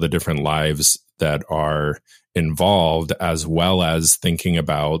all the different lives that are involved, as well as thinking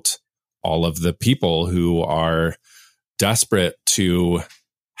about all of the people who are desperate to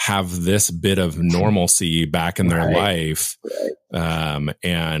have this bit of normalcy back in their life,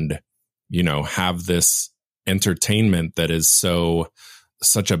 and, you know, have this entertainment that is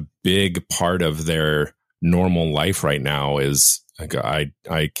such a big part of their normal life right now is, I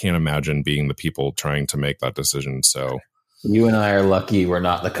can't imagine being the people trying to make that decision. So you and I are lucky we're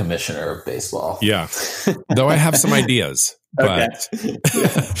not the commissioner of baseball. Yeah. Though I have some ideas, but,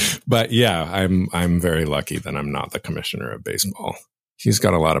 but yeah, I'm very lucky that I'm not the commissioner of baseball. He's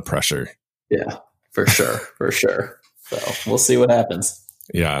got a lot of pressure. Yeah, for sure. For sure. So we'll see what happens.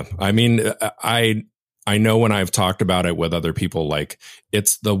 Yeah. I mean, I know when I've talked about it with other people, like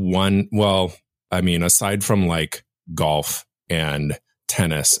it's the one, well, I mean, aside from like golf and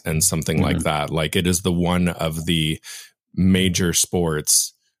tennis and something like that, like it is the one of the major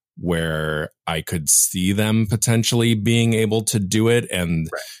sports where I could see them potentially being able to do it. And,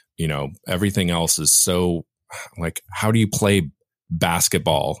 you know, everything else is so like, how do you play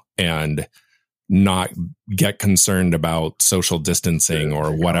basketball and not get concerned about social distancing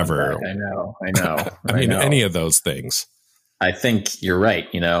or whatever? I know. I mean, any of those things. I think you're right.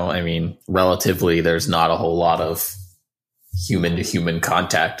 You know, I mean, relatively, there's not a whole lot of human to human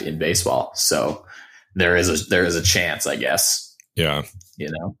contact in baseball. So there is a chance, I guess. Yeah.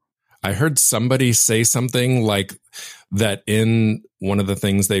 You know, I heard somebody say something like that in one of the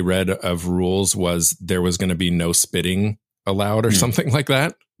things they read of rules was there was going to be no spitting allowed or something like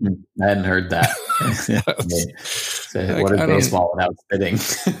that. I hadn't heard that. What is baseball without spitting?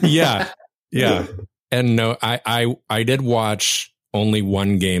 Yeah. And no, I did watch only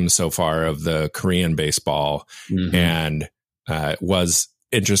one game so far of the Korean baseball, and it was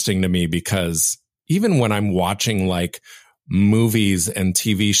interesting to me because even when I'm watching like movies and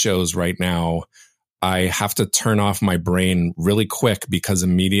TV shows right now, I have to turn off my brain really quick because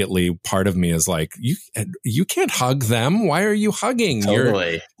immediately part of me is like, you can't hug them. Why are you hugging?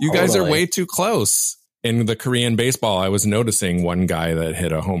 You guys are way too close. In the Korean baseball, I was noticing one guy that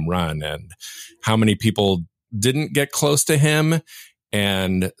hit a home run and how many people didn't get close to him.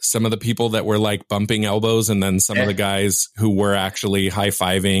 And some of the people that were like bumping elbows, and then some of the guys who were actually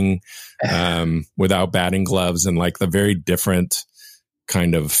high-fiving without batting gloves, and like the very different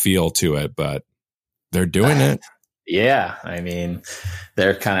kind of feel to it. But they're doing it. Yeah. I mean,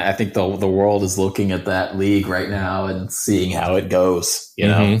 they're I think the world is looking at that league right now and seeing how it goes, you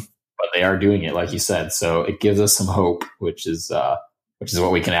know, but they are doing it, like you said. So it gives us some hope, which is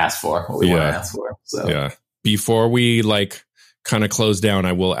what we can ask for, what we want to ask for. So yeah. Before we like kind of close down,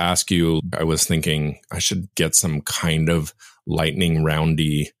 I will ask you, I was thinking I should get some kind of lightning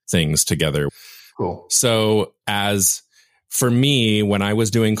roundy things together. Cool. So for me, when I was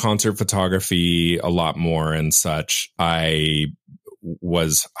doing concert photography a lot more and such, I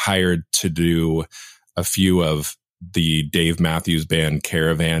was hired to do a few of the Dave Matthews Band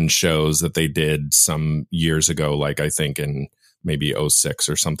Caravan shows that they did some years ago, like I think in maybe 06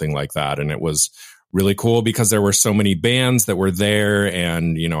 or something like that. And it was really cool because there were so many bands that were there,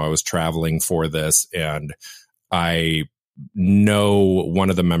 and, you know, I was traveling for this, and I know one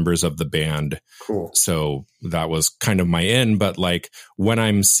of the members of the band. Cool. So that was kind of my in. But like when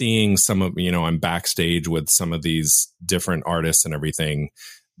I'm seeing some of, you know, I'm backstage with some of these different artists and everything,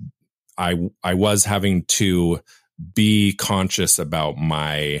 I was having to be conscious about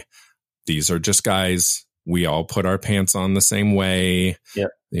these are just guys. We all put our pants on the same way. Yep.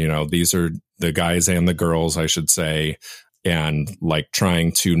 You know, these are the guys and the girls, I should say, and like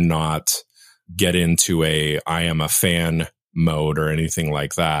trying to not get into I am a fan mode or anything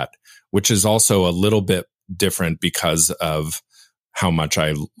like that, which is also a little bit different because of how much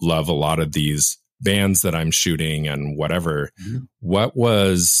I love a lot of these bands that I'm shooting and whatever. What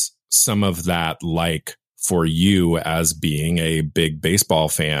was some of that like for you as being a big baseball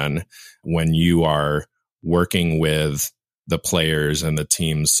fan when you are working with the players and the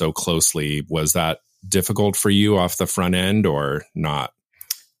teams so closely? Was that difficult for you off the front end or not?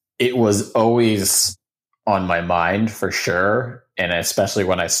 It was always on my mind for sure. And especially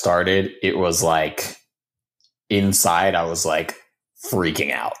when I started, it was like inside, I was like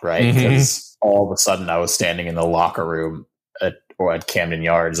freaking out, right? Because all of a sudden I was standing in the locker room at Camden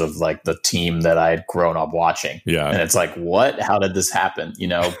Yards of like the team that I had grown up watching. Yeah. And it's like, what? How did this happen? You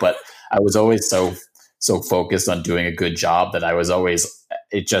know, but I was always so focused on doing a good job that I was always,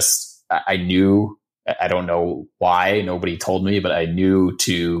 I knew, I don't know why nobody told me, but I knew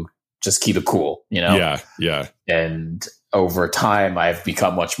to just keep it cool, you know? Yeah. Yeah. And over time, I've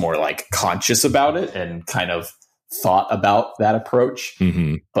become much more like conscious about it and kind of thought about that approach.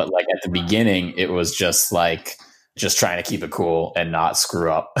 But like at the beginning, it was just like, just trying to keep it cool and not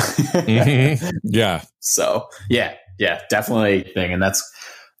screw up. Yeah. So yeah, definitely thing. And that's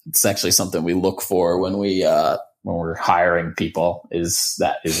It's actually something we look for when we're hiring people is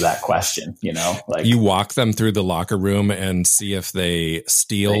that question, like you walk them through the locker room and see if they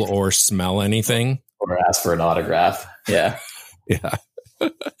steal or smell anything or ask for an autograph. Yeah. Yeah.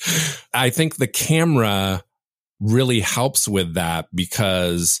 I think the camera really helps with that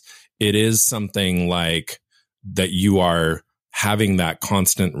because it is something like that you are having that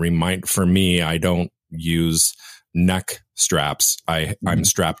constant remind. For me, I don't use neck straps. I'm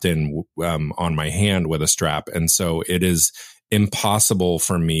strapped in on my hand with a strap. And so it is impossible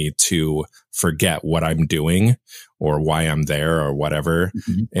for me to forget what I'm doing or why I'm there or whatever.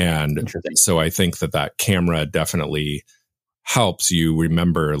 And so I think that camera definitely helps you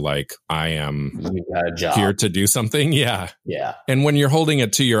remember, like, I am here to do something. Yeah. Yeah. And when you're holding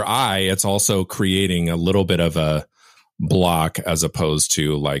it to your eye, it's also creating a little bit of a block as opposed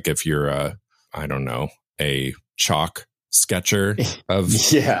to like if you're a chalk sketcher of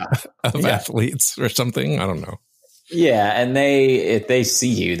athletes or something. I don't know. Yeah. And if they see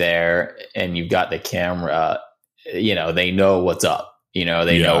you there and you've got the camera, they know what's up, they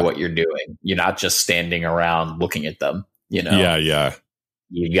know what you're doing. You're not just standing around looking at them. Yeah.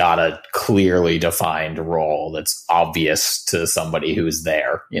 You got a clearly defined role that's obvious to somebody who's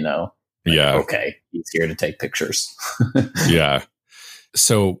there, okay, he's here to take pictures. Yeah.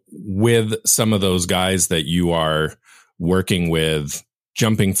 So with some of those guys that you are working with,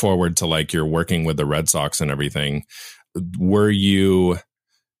 jumping forward to like you're working with the Red Sox and everything, were you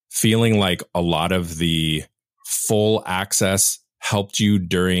feeling like a lot of the full access helped you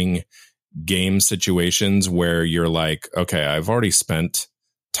during game situations where you're like, okay, I've already spent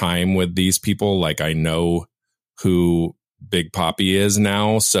time with these people. Like I know who Big Papi is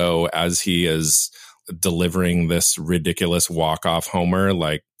now. So as he is delivering this ridiculous walk-off homer,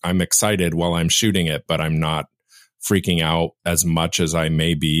 like I'm excited while I'm shooting it, but I'm not freaking out as much as I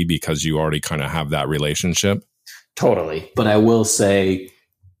may be because you already kind of have that relationship. Totally. But I will say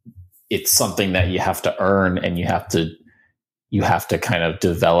it's something that you have to earn and you have to kind of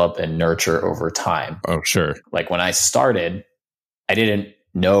develop and nurture over time. Oh, sure. Like when I started, I didn't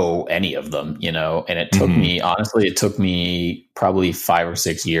know any of them, and it took me, honestly, it took me probably 5 or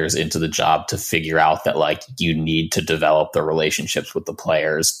 6 years into the job to figure out that like you need to develop the relationships with the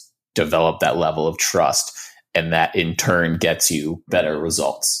players, develop that level of trust, and that in turn gets you better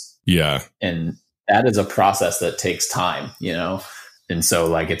results. Yeah. And that is a process that takes time, And so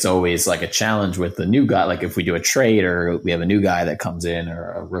like, it's always like a challenge with the new guy. Like if we do a trade or we have a new guy that comes in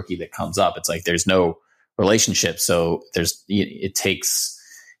or a rookie that comes up, it's like, there's no relationship. So it takes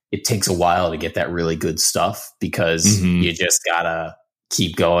a while to get that really good stuff because you just gotta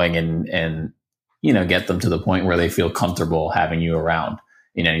keep going and get them to the point where they feel comfortable having you around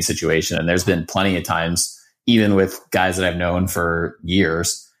in any situation. And there's been plenty of times, even with guys that I've known for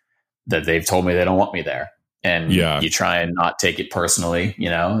years, that they've told me they don't want me there. And you try and not take it personally,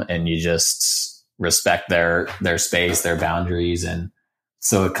 and you just respect their space, their boundaries. And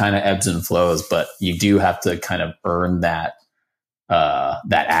so it kind of ebbs and flows, but you do have to kind of earn that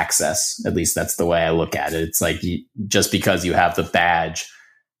access. At least that's the way I look at it. It's like just because you have the badge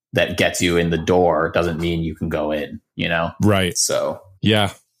that gets you in the door doesn't mean you can go in, Right. So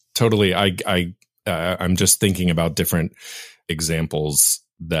yeah, totally. I'm just thinking about different examples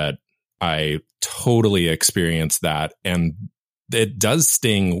that I totally experienced that. And it does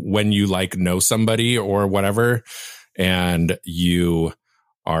sting when you like know somebody or whatever, and you're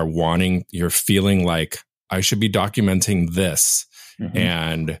feeling like I should be documenting this.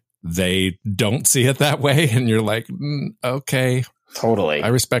 And they don't see it that way. And you're like, okay, totally. I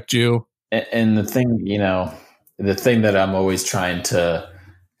respect you. And the thing that I'm always trying to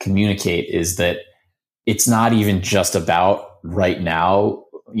communicate is that it's not even just about right now.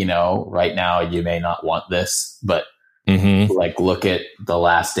 Right now you may not want this, but like look at The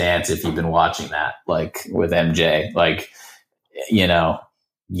Last Dance if you've been watching that, like with MJ, like,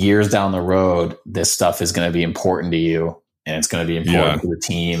 years down the road, this stuff is going to be important to you. And it's going to be important to the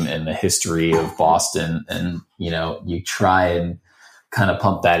team and the history of Boston. And, you try and kind of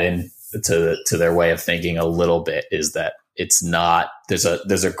pump that in to their way of thinking a little bit, is that it's not, there's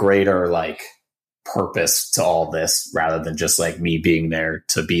a greater like purpose to all this rather than just like me being there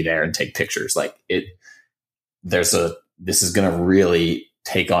to be there and take pictures. Like this is going to really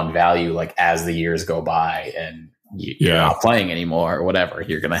take on value, like as the years go by and you're not playing anymore or whatever,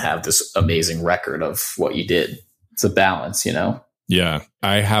 you're going to have this amazing record of what you did. It's a balance, Yeah.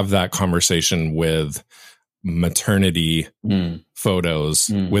 I have that conversation with maternity photos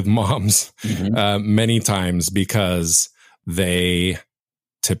with moms many times because there's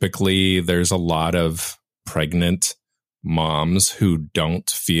a lot of pregnant moms who don't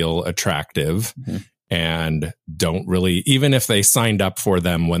feel attractive and don't really, even if they signed up for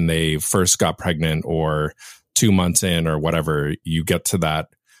them when they first got pregnant or 2 months in or whatever, you get to that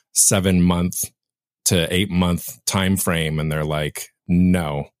 7 month to 8 month time frame and they're like,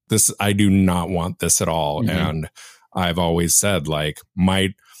 no, I do not want this at all. And I've always said, like,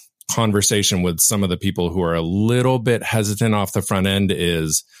 my conversation with some of the people who are a little bit hesitant off the front end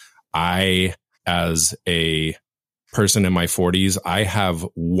is, I, as a person in my 40s, I have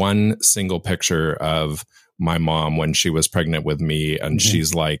one single picture of my mom when she was pregnant with me, and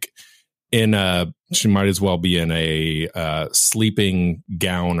she's like she might as well be in a sleeping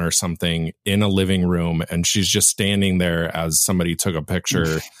gown or something in a living room, and she's just standing there as somebody took a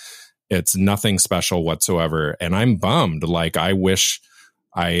picture. It's nothing special whatsoever, and I'm bummed. Like, I wish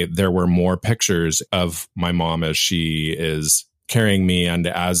there were more pictures of my mom as she is carrying me and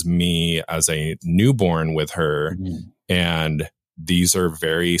as me as a newborn with her. And these are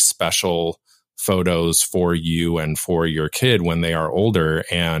very special photos for you and for your kid when they are older.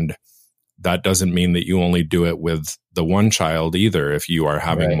 And that doesn't mean that you only do it with the one child either. If you are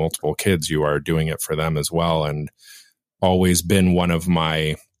having multiple kids, you are doing it for them as well. And always been one of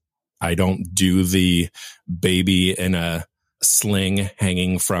my, I don't do the baby in a sling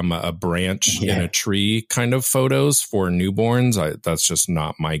hanging from a branch in a tree kind of photos for newborns. That's just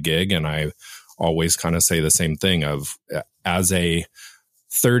not my gig. And I always kind of say the same thing of, as a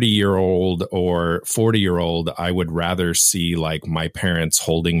 30-year-old or 40-year-old, I would rather see like my parents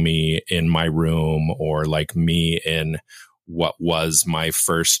holding me in my room, or like me in what was my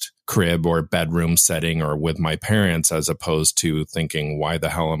first crib or bedroom setting or with my parents, as opposed to thinking, why the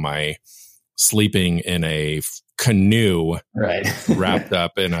hell am I sleeping in a canoe wrapped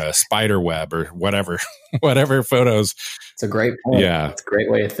up in a spider web or whatever photos. It's a great point. It's a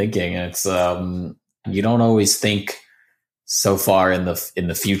great way of thinking. It's you don't always think so far in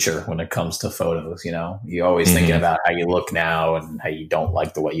the future when it comes to photos. You know, you're always thinking about how you look now and how you don't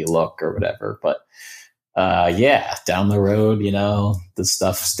like the way you look or whatever. But down the road, you know, this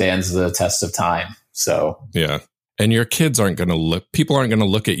stuff stands the test of time. So and your kids aren't going to look. People aren't going to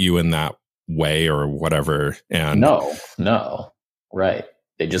look at you in that way or whatever. And no, right.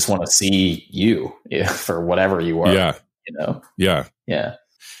 They just want to see you for whatever you are. You know. Yeah. And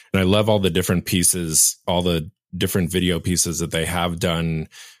I love all the different pieces, all the different video pieces that they have done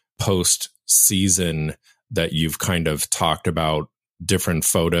post season that you've kind of talked about, different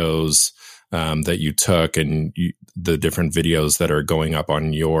photos that you took, and the different videos that are going up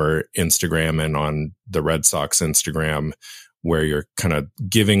on your Instagram and on the Red Sox Instagram, where you're kind of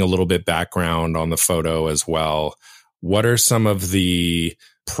giving a little bit background on the photo as well. What are some of the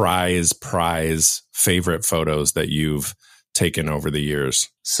prize favorite photos that you've taken over the years?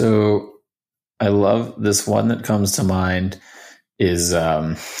 So I love this one that comes to mind is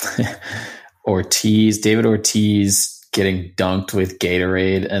David Ortiz getting dunked with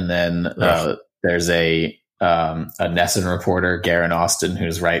Gatorade. And then there's a NESN reporter, Garen Austin,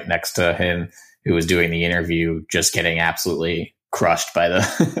 who's right next to him, who was doing the interview, just getting absolutely crushed by the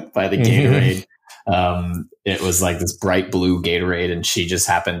Gatorade. It was like this bright blue Gatorade, and she just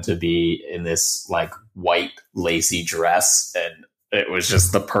happened to be in this like white lacy dress, and it was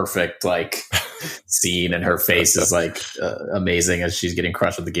just the perfect like scene, and her face is like amazing as she's getting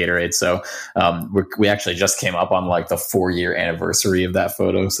crushed with the Gatorade. So we actually just came up on like the 4-year anniversary of that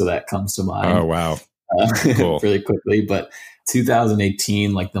photo, so that comes to mind. Oh wow, cool. Really quickly. But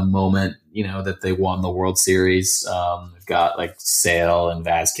 2018, like the moment, you know, that they won the World Series, we've got like Sale and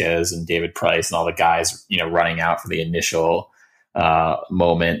Vasquez and David Price and all the guys, you know, running out for the initial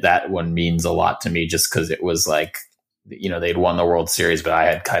moment. That one means a lot to me, just because it was like, you know, they'd won the World Series, but I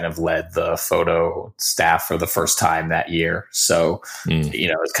had kind of led the photo staff for the first time that year. So, you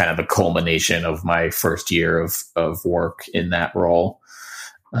know, it's kind of the culmination of my first year of work in that role.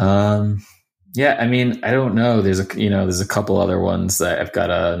 Yeah, I mean, I don't know. There's a couple other ones that I've got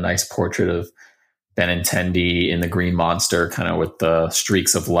a nice portrait of Benintendi in the Green Monster, kind of with the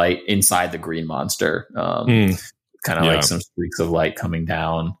streaks of light inside the Green Monster, kind of like some streaks of light coming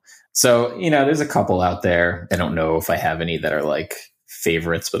down. So, you know, there's a couple out there. I don't know if I have any that are like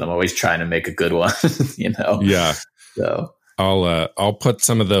favorites, but I'm always trying to make a good one, you know? Yeah. So I'll put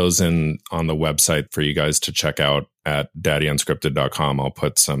some of those on the website for you guys to check out at daddyunscripted.com. I'll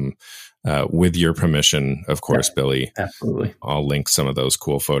put some, with your permission, of course, Billy. Absolutely. I'll link some of those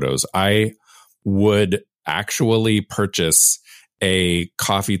cool photos. I would actually purchase a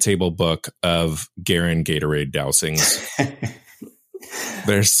coffee table book of Garen Gatorade dousings.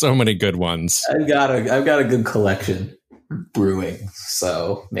 There's so many good ones. I've got a good collection. brewing.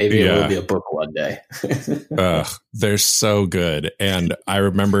 So maybe it will be a book one day. They're so good. And I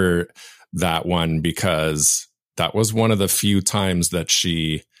remember that one because that was one of the few times that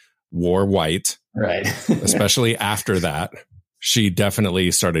she wore white. Right. Especially after that. She definitely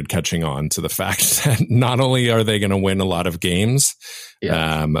started catching on to the fact that not only are they going to win a lot of games,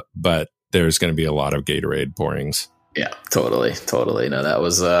 but there's going to be a lot of Gatorade pourings. Yeah, totally. No, that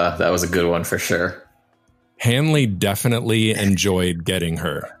was a good one for sure. Hanley definitely enjoyed getting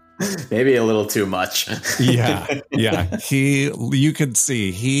her. Maybe a little too much. Yeah. You could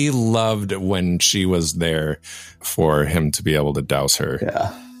see he loved when she was there for him to be able to douse her.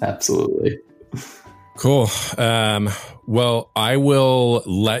 Yeah, absolutely. Cool. Well, I will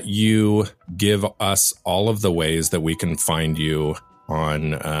let you give us all of the ways that we can find you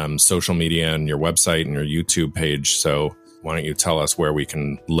on social media and your website and your YouTube page. So why don't you tell us where we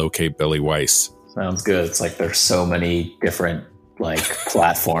can locate Billy Weiss? Sounds good. It's like there's so many different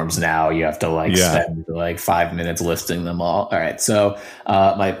platforms now. You have to spend 5 minutes listing them all. All right. So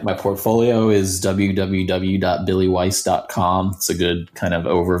my portfolio is www.billyweiss.com. It's a good kind of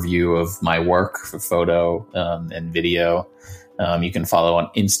overview of my work for photo and video. You can follow on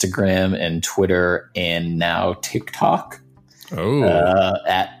Instagram and Twitter and now TikTok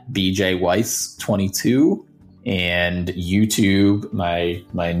at BJWeiss22. And YouTube, my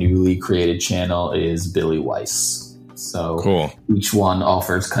newly created channel is Billy Weiss. So cool. Each one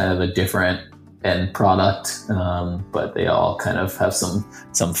offers kind of a different end product, but they all kind of have some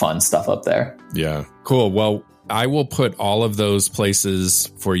fun stuff up there. Yeah, cool. Well, I will put all of those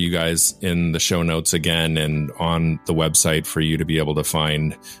places for you guys in the show notes again and on the website for you to be able to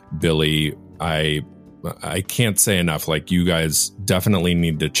find Billy. I can't say enough. You guys definitely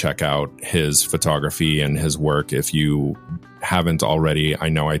need to check out his photography and his work if you haven't already. I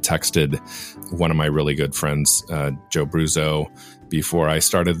know I texted one of my really good friends, Joe Bruzo, before I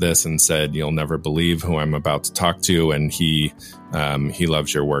started this and said, you'll never believe who I'm about to talk to. And he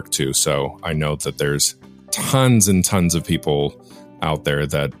loves your work too. So I know that there's tons and tons of people out there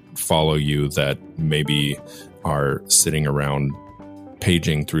that follow you that maybe are sitting around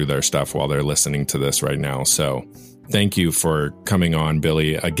paging through their stuff while they're listening to this right now. So thank you for coming on,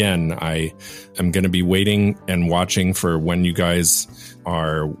 Billy. Again, I am going to be waiting and watching for when you guys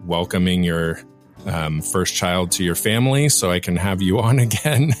are welcoming your first child to your family so I can have you on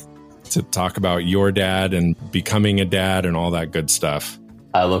again to talk about your dad and becoming a dad and all that good stuff.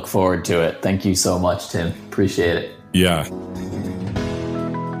 I look forward to it. Thank you so much, Tim. Appreciate it. Yeah.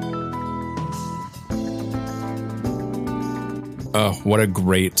 Oh, what a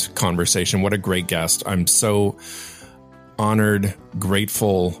great conversation. What a great guest. I'm so honored,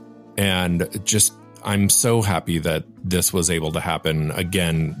 grateful, and I'm so happy that this was able to happen.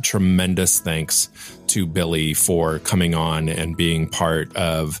 Again, tremendous thanks to Billy for coming on and being part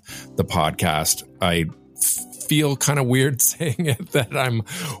of the podcast. I feel kind of weird saying it that I'm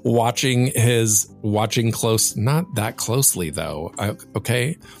watching close, not that closely though.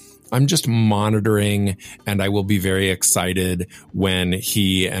 Okay. I'm just monitoring, and I will be very excited when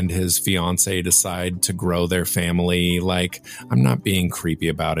he and his fiance decide to grow their family. I'm not being creepy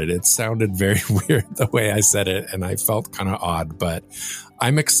about it. It sounded very weird the way I said it, and I felt kind of odd, but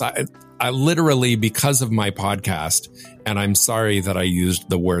I'm excited. I literally, because of my podcast, and I'm sorry that I used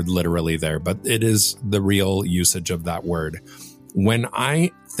the word literally there, but it is the real usage of that word. When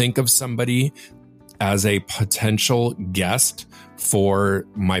I think of somebody as a potential guest for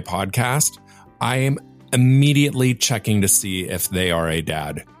my podcast, I am immediately checking to see if they are a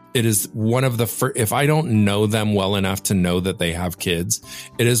dad. It is one of the first, if I don't know them well enough to know that they have kids,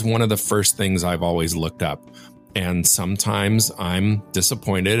 it is one of the first things I've always looked up. And sometimes I'm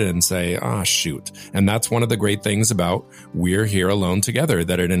disappointed and say, shoot. And that's one of the great things about We're Here Alone Together,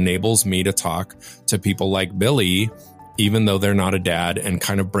 that it enables me to talk to people like Billy, even though they're not a dad, and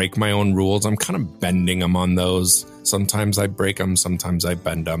kind of break my own rules. I'm kind of bending them on those. Sometimes I break them, sometimes I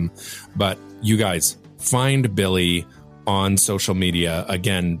bend them. But you guys, find Billy on social media.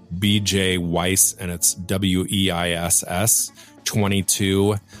 Again, BJ Weiss, and it's WEISS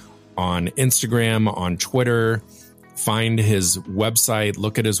 22 on Instagram, on Twitter. Find his website,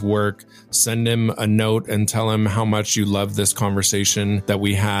 look at his work, send him a note and tell him how much you love this conversation that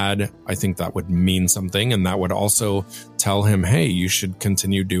we had. I think that would mean something. And that would also tell him, hey, you should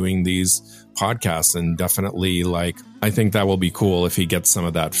continue doing these podcasts. And definitely, I think that will be cool if he gets some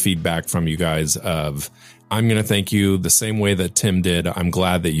of that feedback from you guys of, I'm going to thank you the same way that Tim did. I'm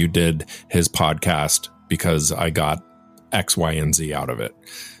glad that you did his podcast because I got X, Y, and Z out of it.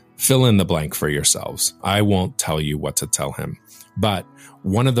 Fill in the blank for yourselves. I won't tell you what to tell him. But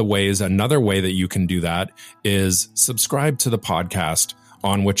another way that you can do that is subscribe to the podcast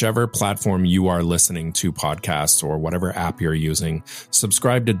on whichever platform you are listening to podcasts or whatever app you're using.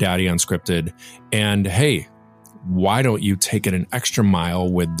 Subscribe to Daddy Unscripted. And hey, why don't you take it an extra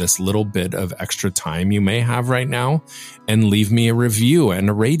mile with this little bit of extra time you may have right now and leave me a review and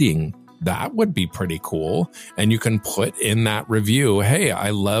a rating? That would be pretty cool. And you can put in that review, hey, I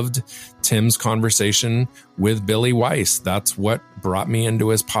loved Tim's conversation with Billy Weiss. That's what brought me into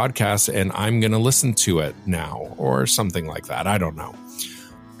his podcast, and I'm going to listen to it now, or something like that. I don't know.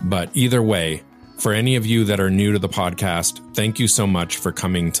 But either way, for any of you that are new to the podcast, thank you so much for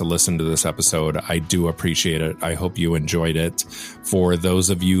coming to listen to this episode. I do appreciate it. I hope you enjoyed it. For those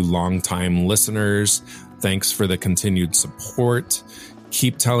of you longtime listeners, thanks for the continued support.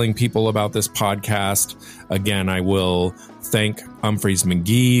 Keep telling people about this podcast. Again, I will thank Umphrey's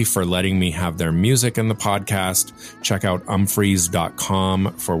McGee for letting me have their music in the podcast. Check out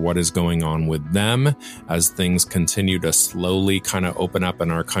umphreys.com for what is going on with them as things continue to slowly kind of open up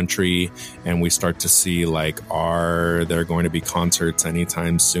in our country and we start to see, like, are there going to be concerts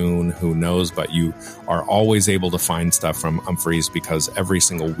anytime soon? Who knows? But you are always able to find stuff from Umphrey's because every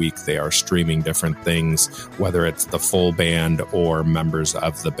single week they are streaming different things, whether it's the full band or members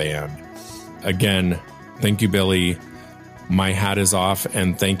of the band. Again, thank you, Billy. My hat is off,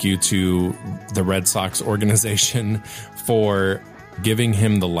 and thank you to the Red Sox organization for giving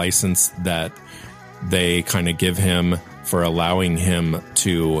him the license that they kind of give him, for allowing him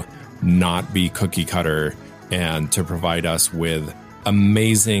to not be cookie cutter and to provide us with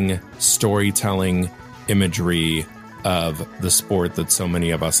amazing storytelling imagery of the sport that so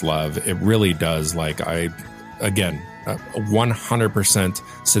many of us love. It really does.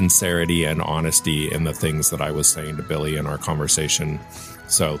 100% sincerity and honesty in the things that I was saying to Billy in our conversation.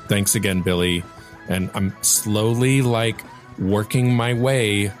 So thanks again, Billy. And I'm slowly working my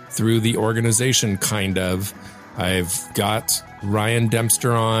way through the organization, kind of. I've got Ryan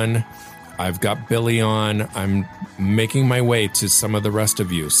Dempster on. I've got Billy on. I'm making my way to some of the rest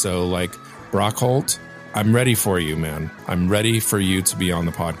of you. So Brock Holt, I'm ready for you, man. I'm ready for you to be on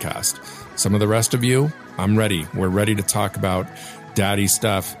the podcast. Some of the rest of you, I'm ready. We're ready to talk about daddy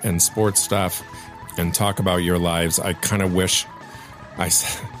stuff and sports stuff and talk about your lives. I kind of wish I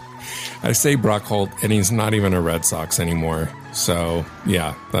say Brock Holt, and he's not even a Red Sox anymore. So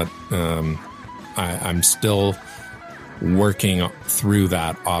yeah, but I'm still working through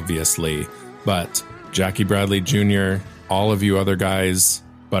that, obviously. But Jackie Bradley Jr., all of you other guys,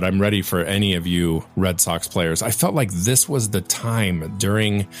 but I'm ready for any of you Red Sox players. I felt like this was the time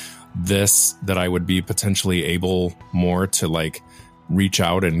during this that I would be potentially able more to reach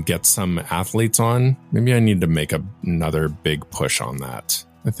out and get some athletes on. Maybe I need to make another big push on that.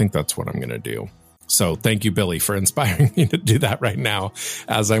 I think that's what I'm going to do. So thank you, Billy, for inspiring me to do that right now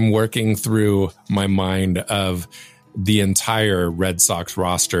as I'm working through my mind of the entire Red Sox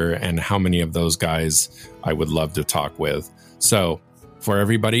roster and how many of those guys I would love to talk with. So for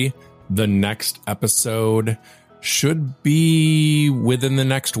everybody, the next episode should be within the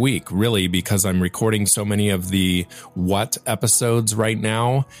next week, really, because I'm recording so many of the What episodes right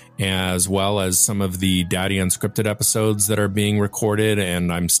now, as well as some of the Daddy Unscripted episodes that are being recorded,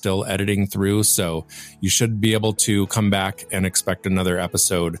 and I'm still editing through. So you should be able to come back and expect another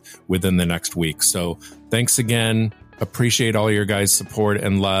episode within the next week. So thanks again. Appreciate all your guys' support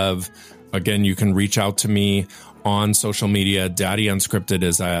and love. Again, you can reach out to me on social media. Daddy Unscripted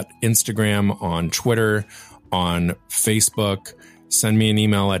is at Instagram, on Twitter, on Facebook. Send me an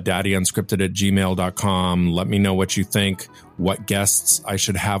email at daddyunscripted@gmail.com. Let me know what you think, what guests I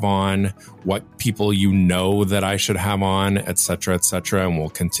should have on, what people you know that I should have on, etc., etc. And we'll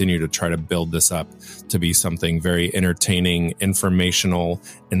continue to try to build this up to be something very entertaining, informational,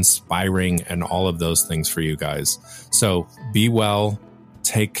 inspiring, and all of those things for you guys. So be well,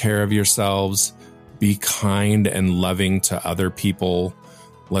 take care of yourselves, be kind and loving to other people.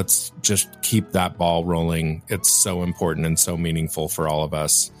 Let's just keep that ball rolling. It's so important and so meaningful for all of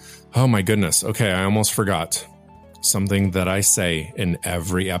us. Oh my goodness. Okay, I almost forgot. Something that I say in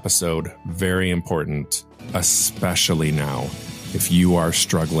every episode, very important, especially now, if you are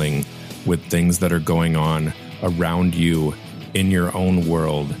struggling with things that are going on around you in your own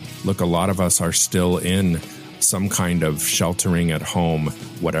world. Look, a lot of us are still in some kind of sheltering at home,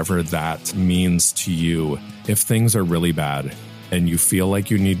 whatever that means to you. If things are really bad, and you feel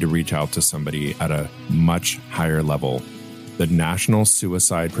like you need to reach out to somebody at a much higher level, the National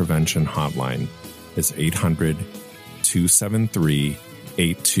Suicide Prevention Hotline is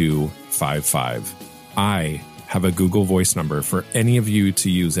 800-273-8255. I have a Google Voice number for any of you to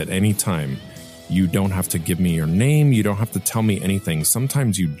use at any time. You don't have to give me your name. You don't have to tell me anything.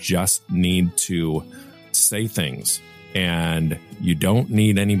 Sometimes you just need to say things, and you don't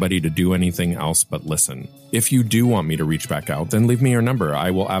need anybody to do anything else but listen. If you do want me to reach back out, then leave me your number.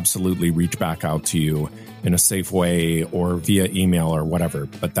 I will absolutely reach back out to you in a safe way or via email or whatever.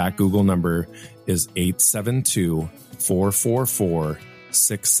 But that Google number is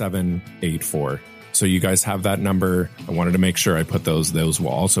 872-444-6784. So you guys have that number. I wanted to make sure I put those. Those will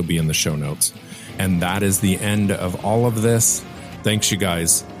also be in the show notes. And that is the end of all of this. Thanks, you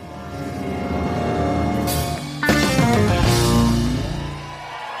guys.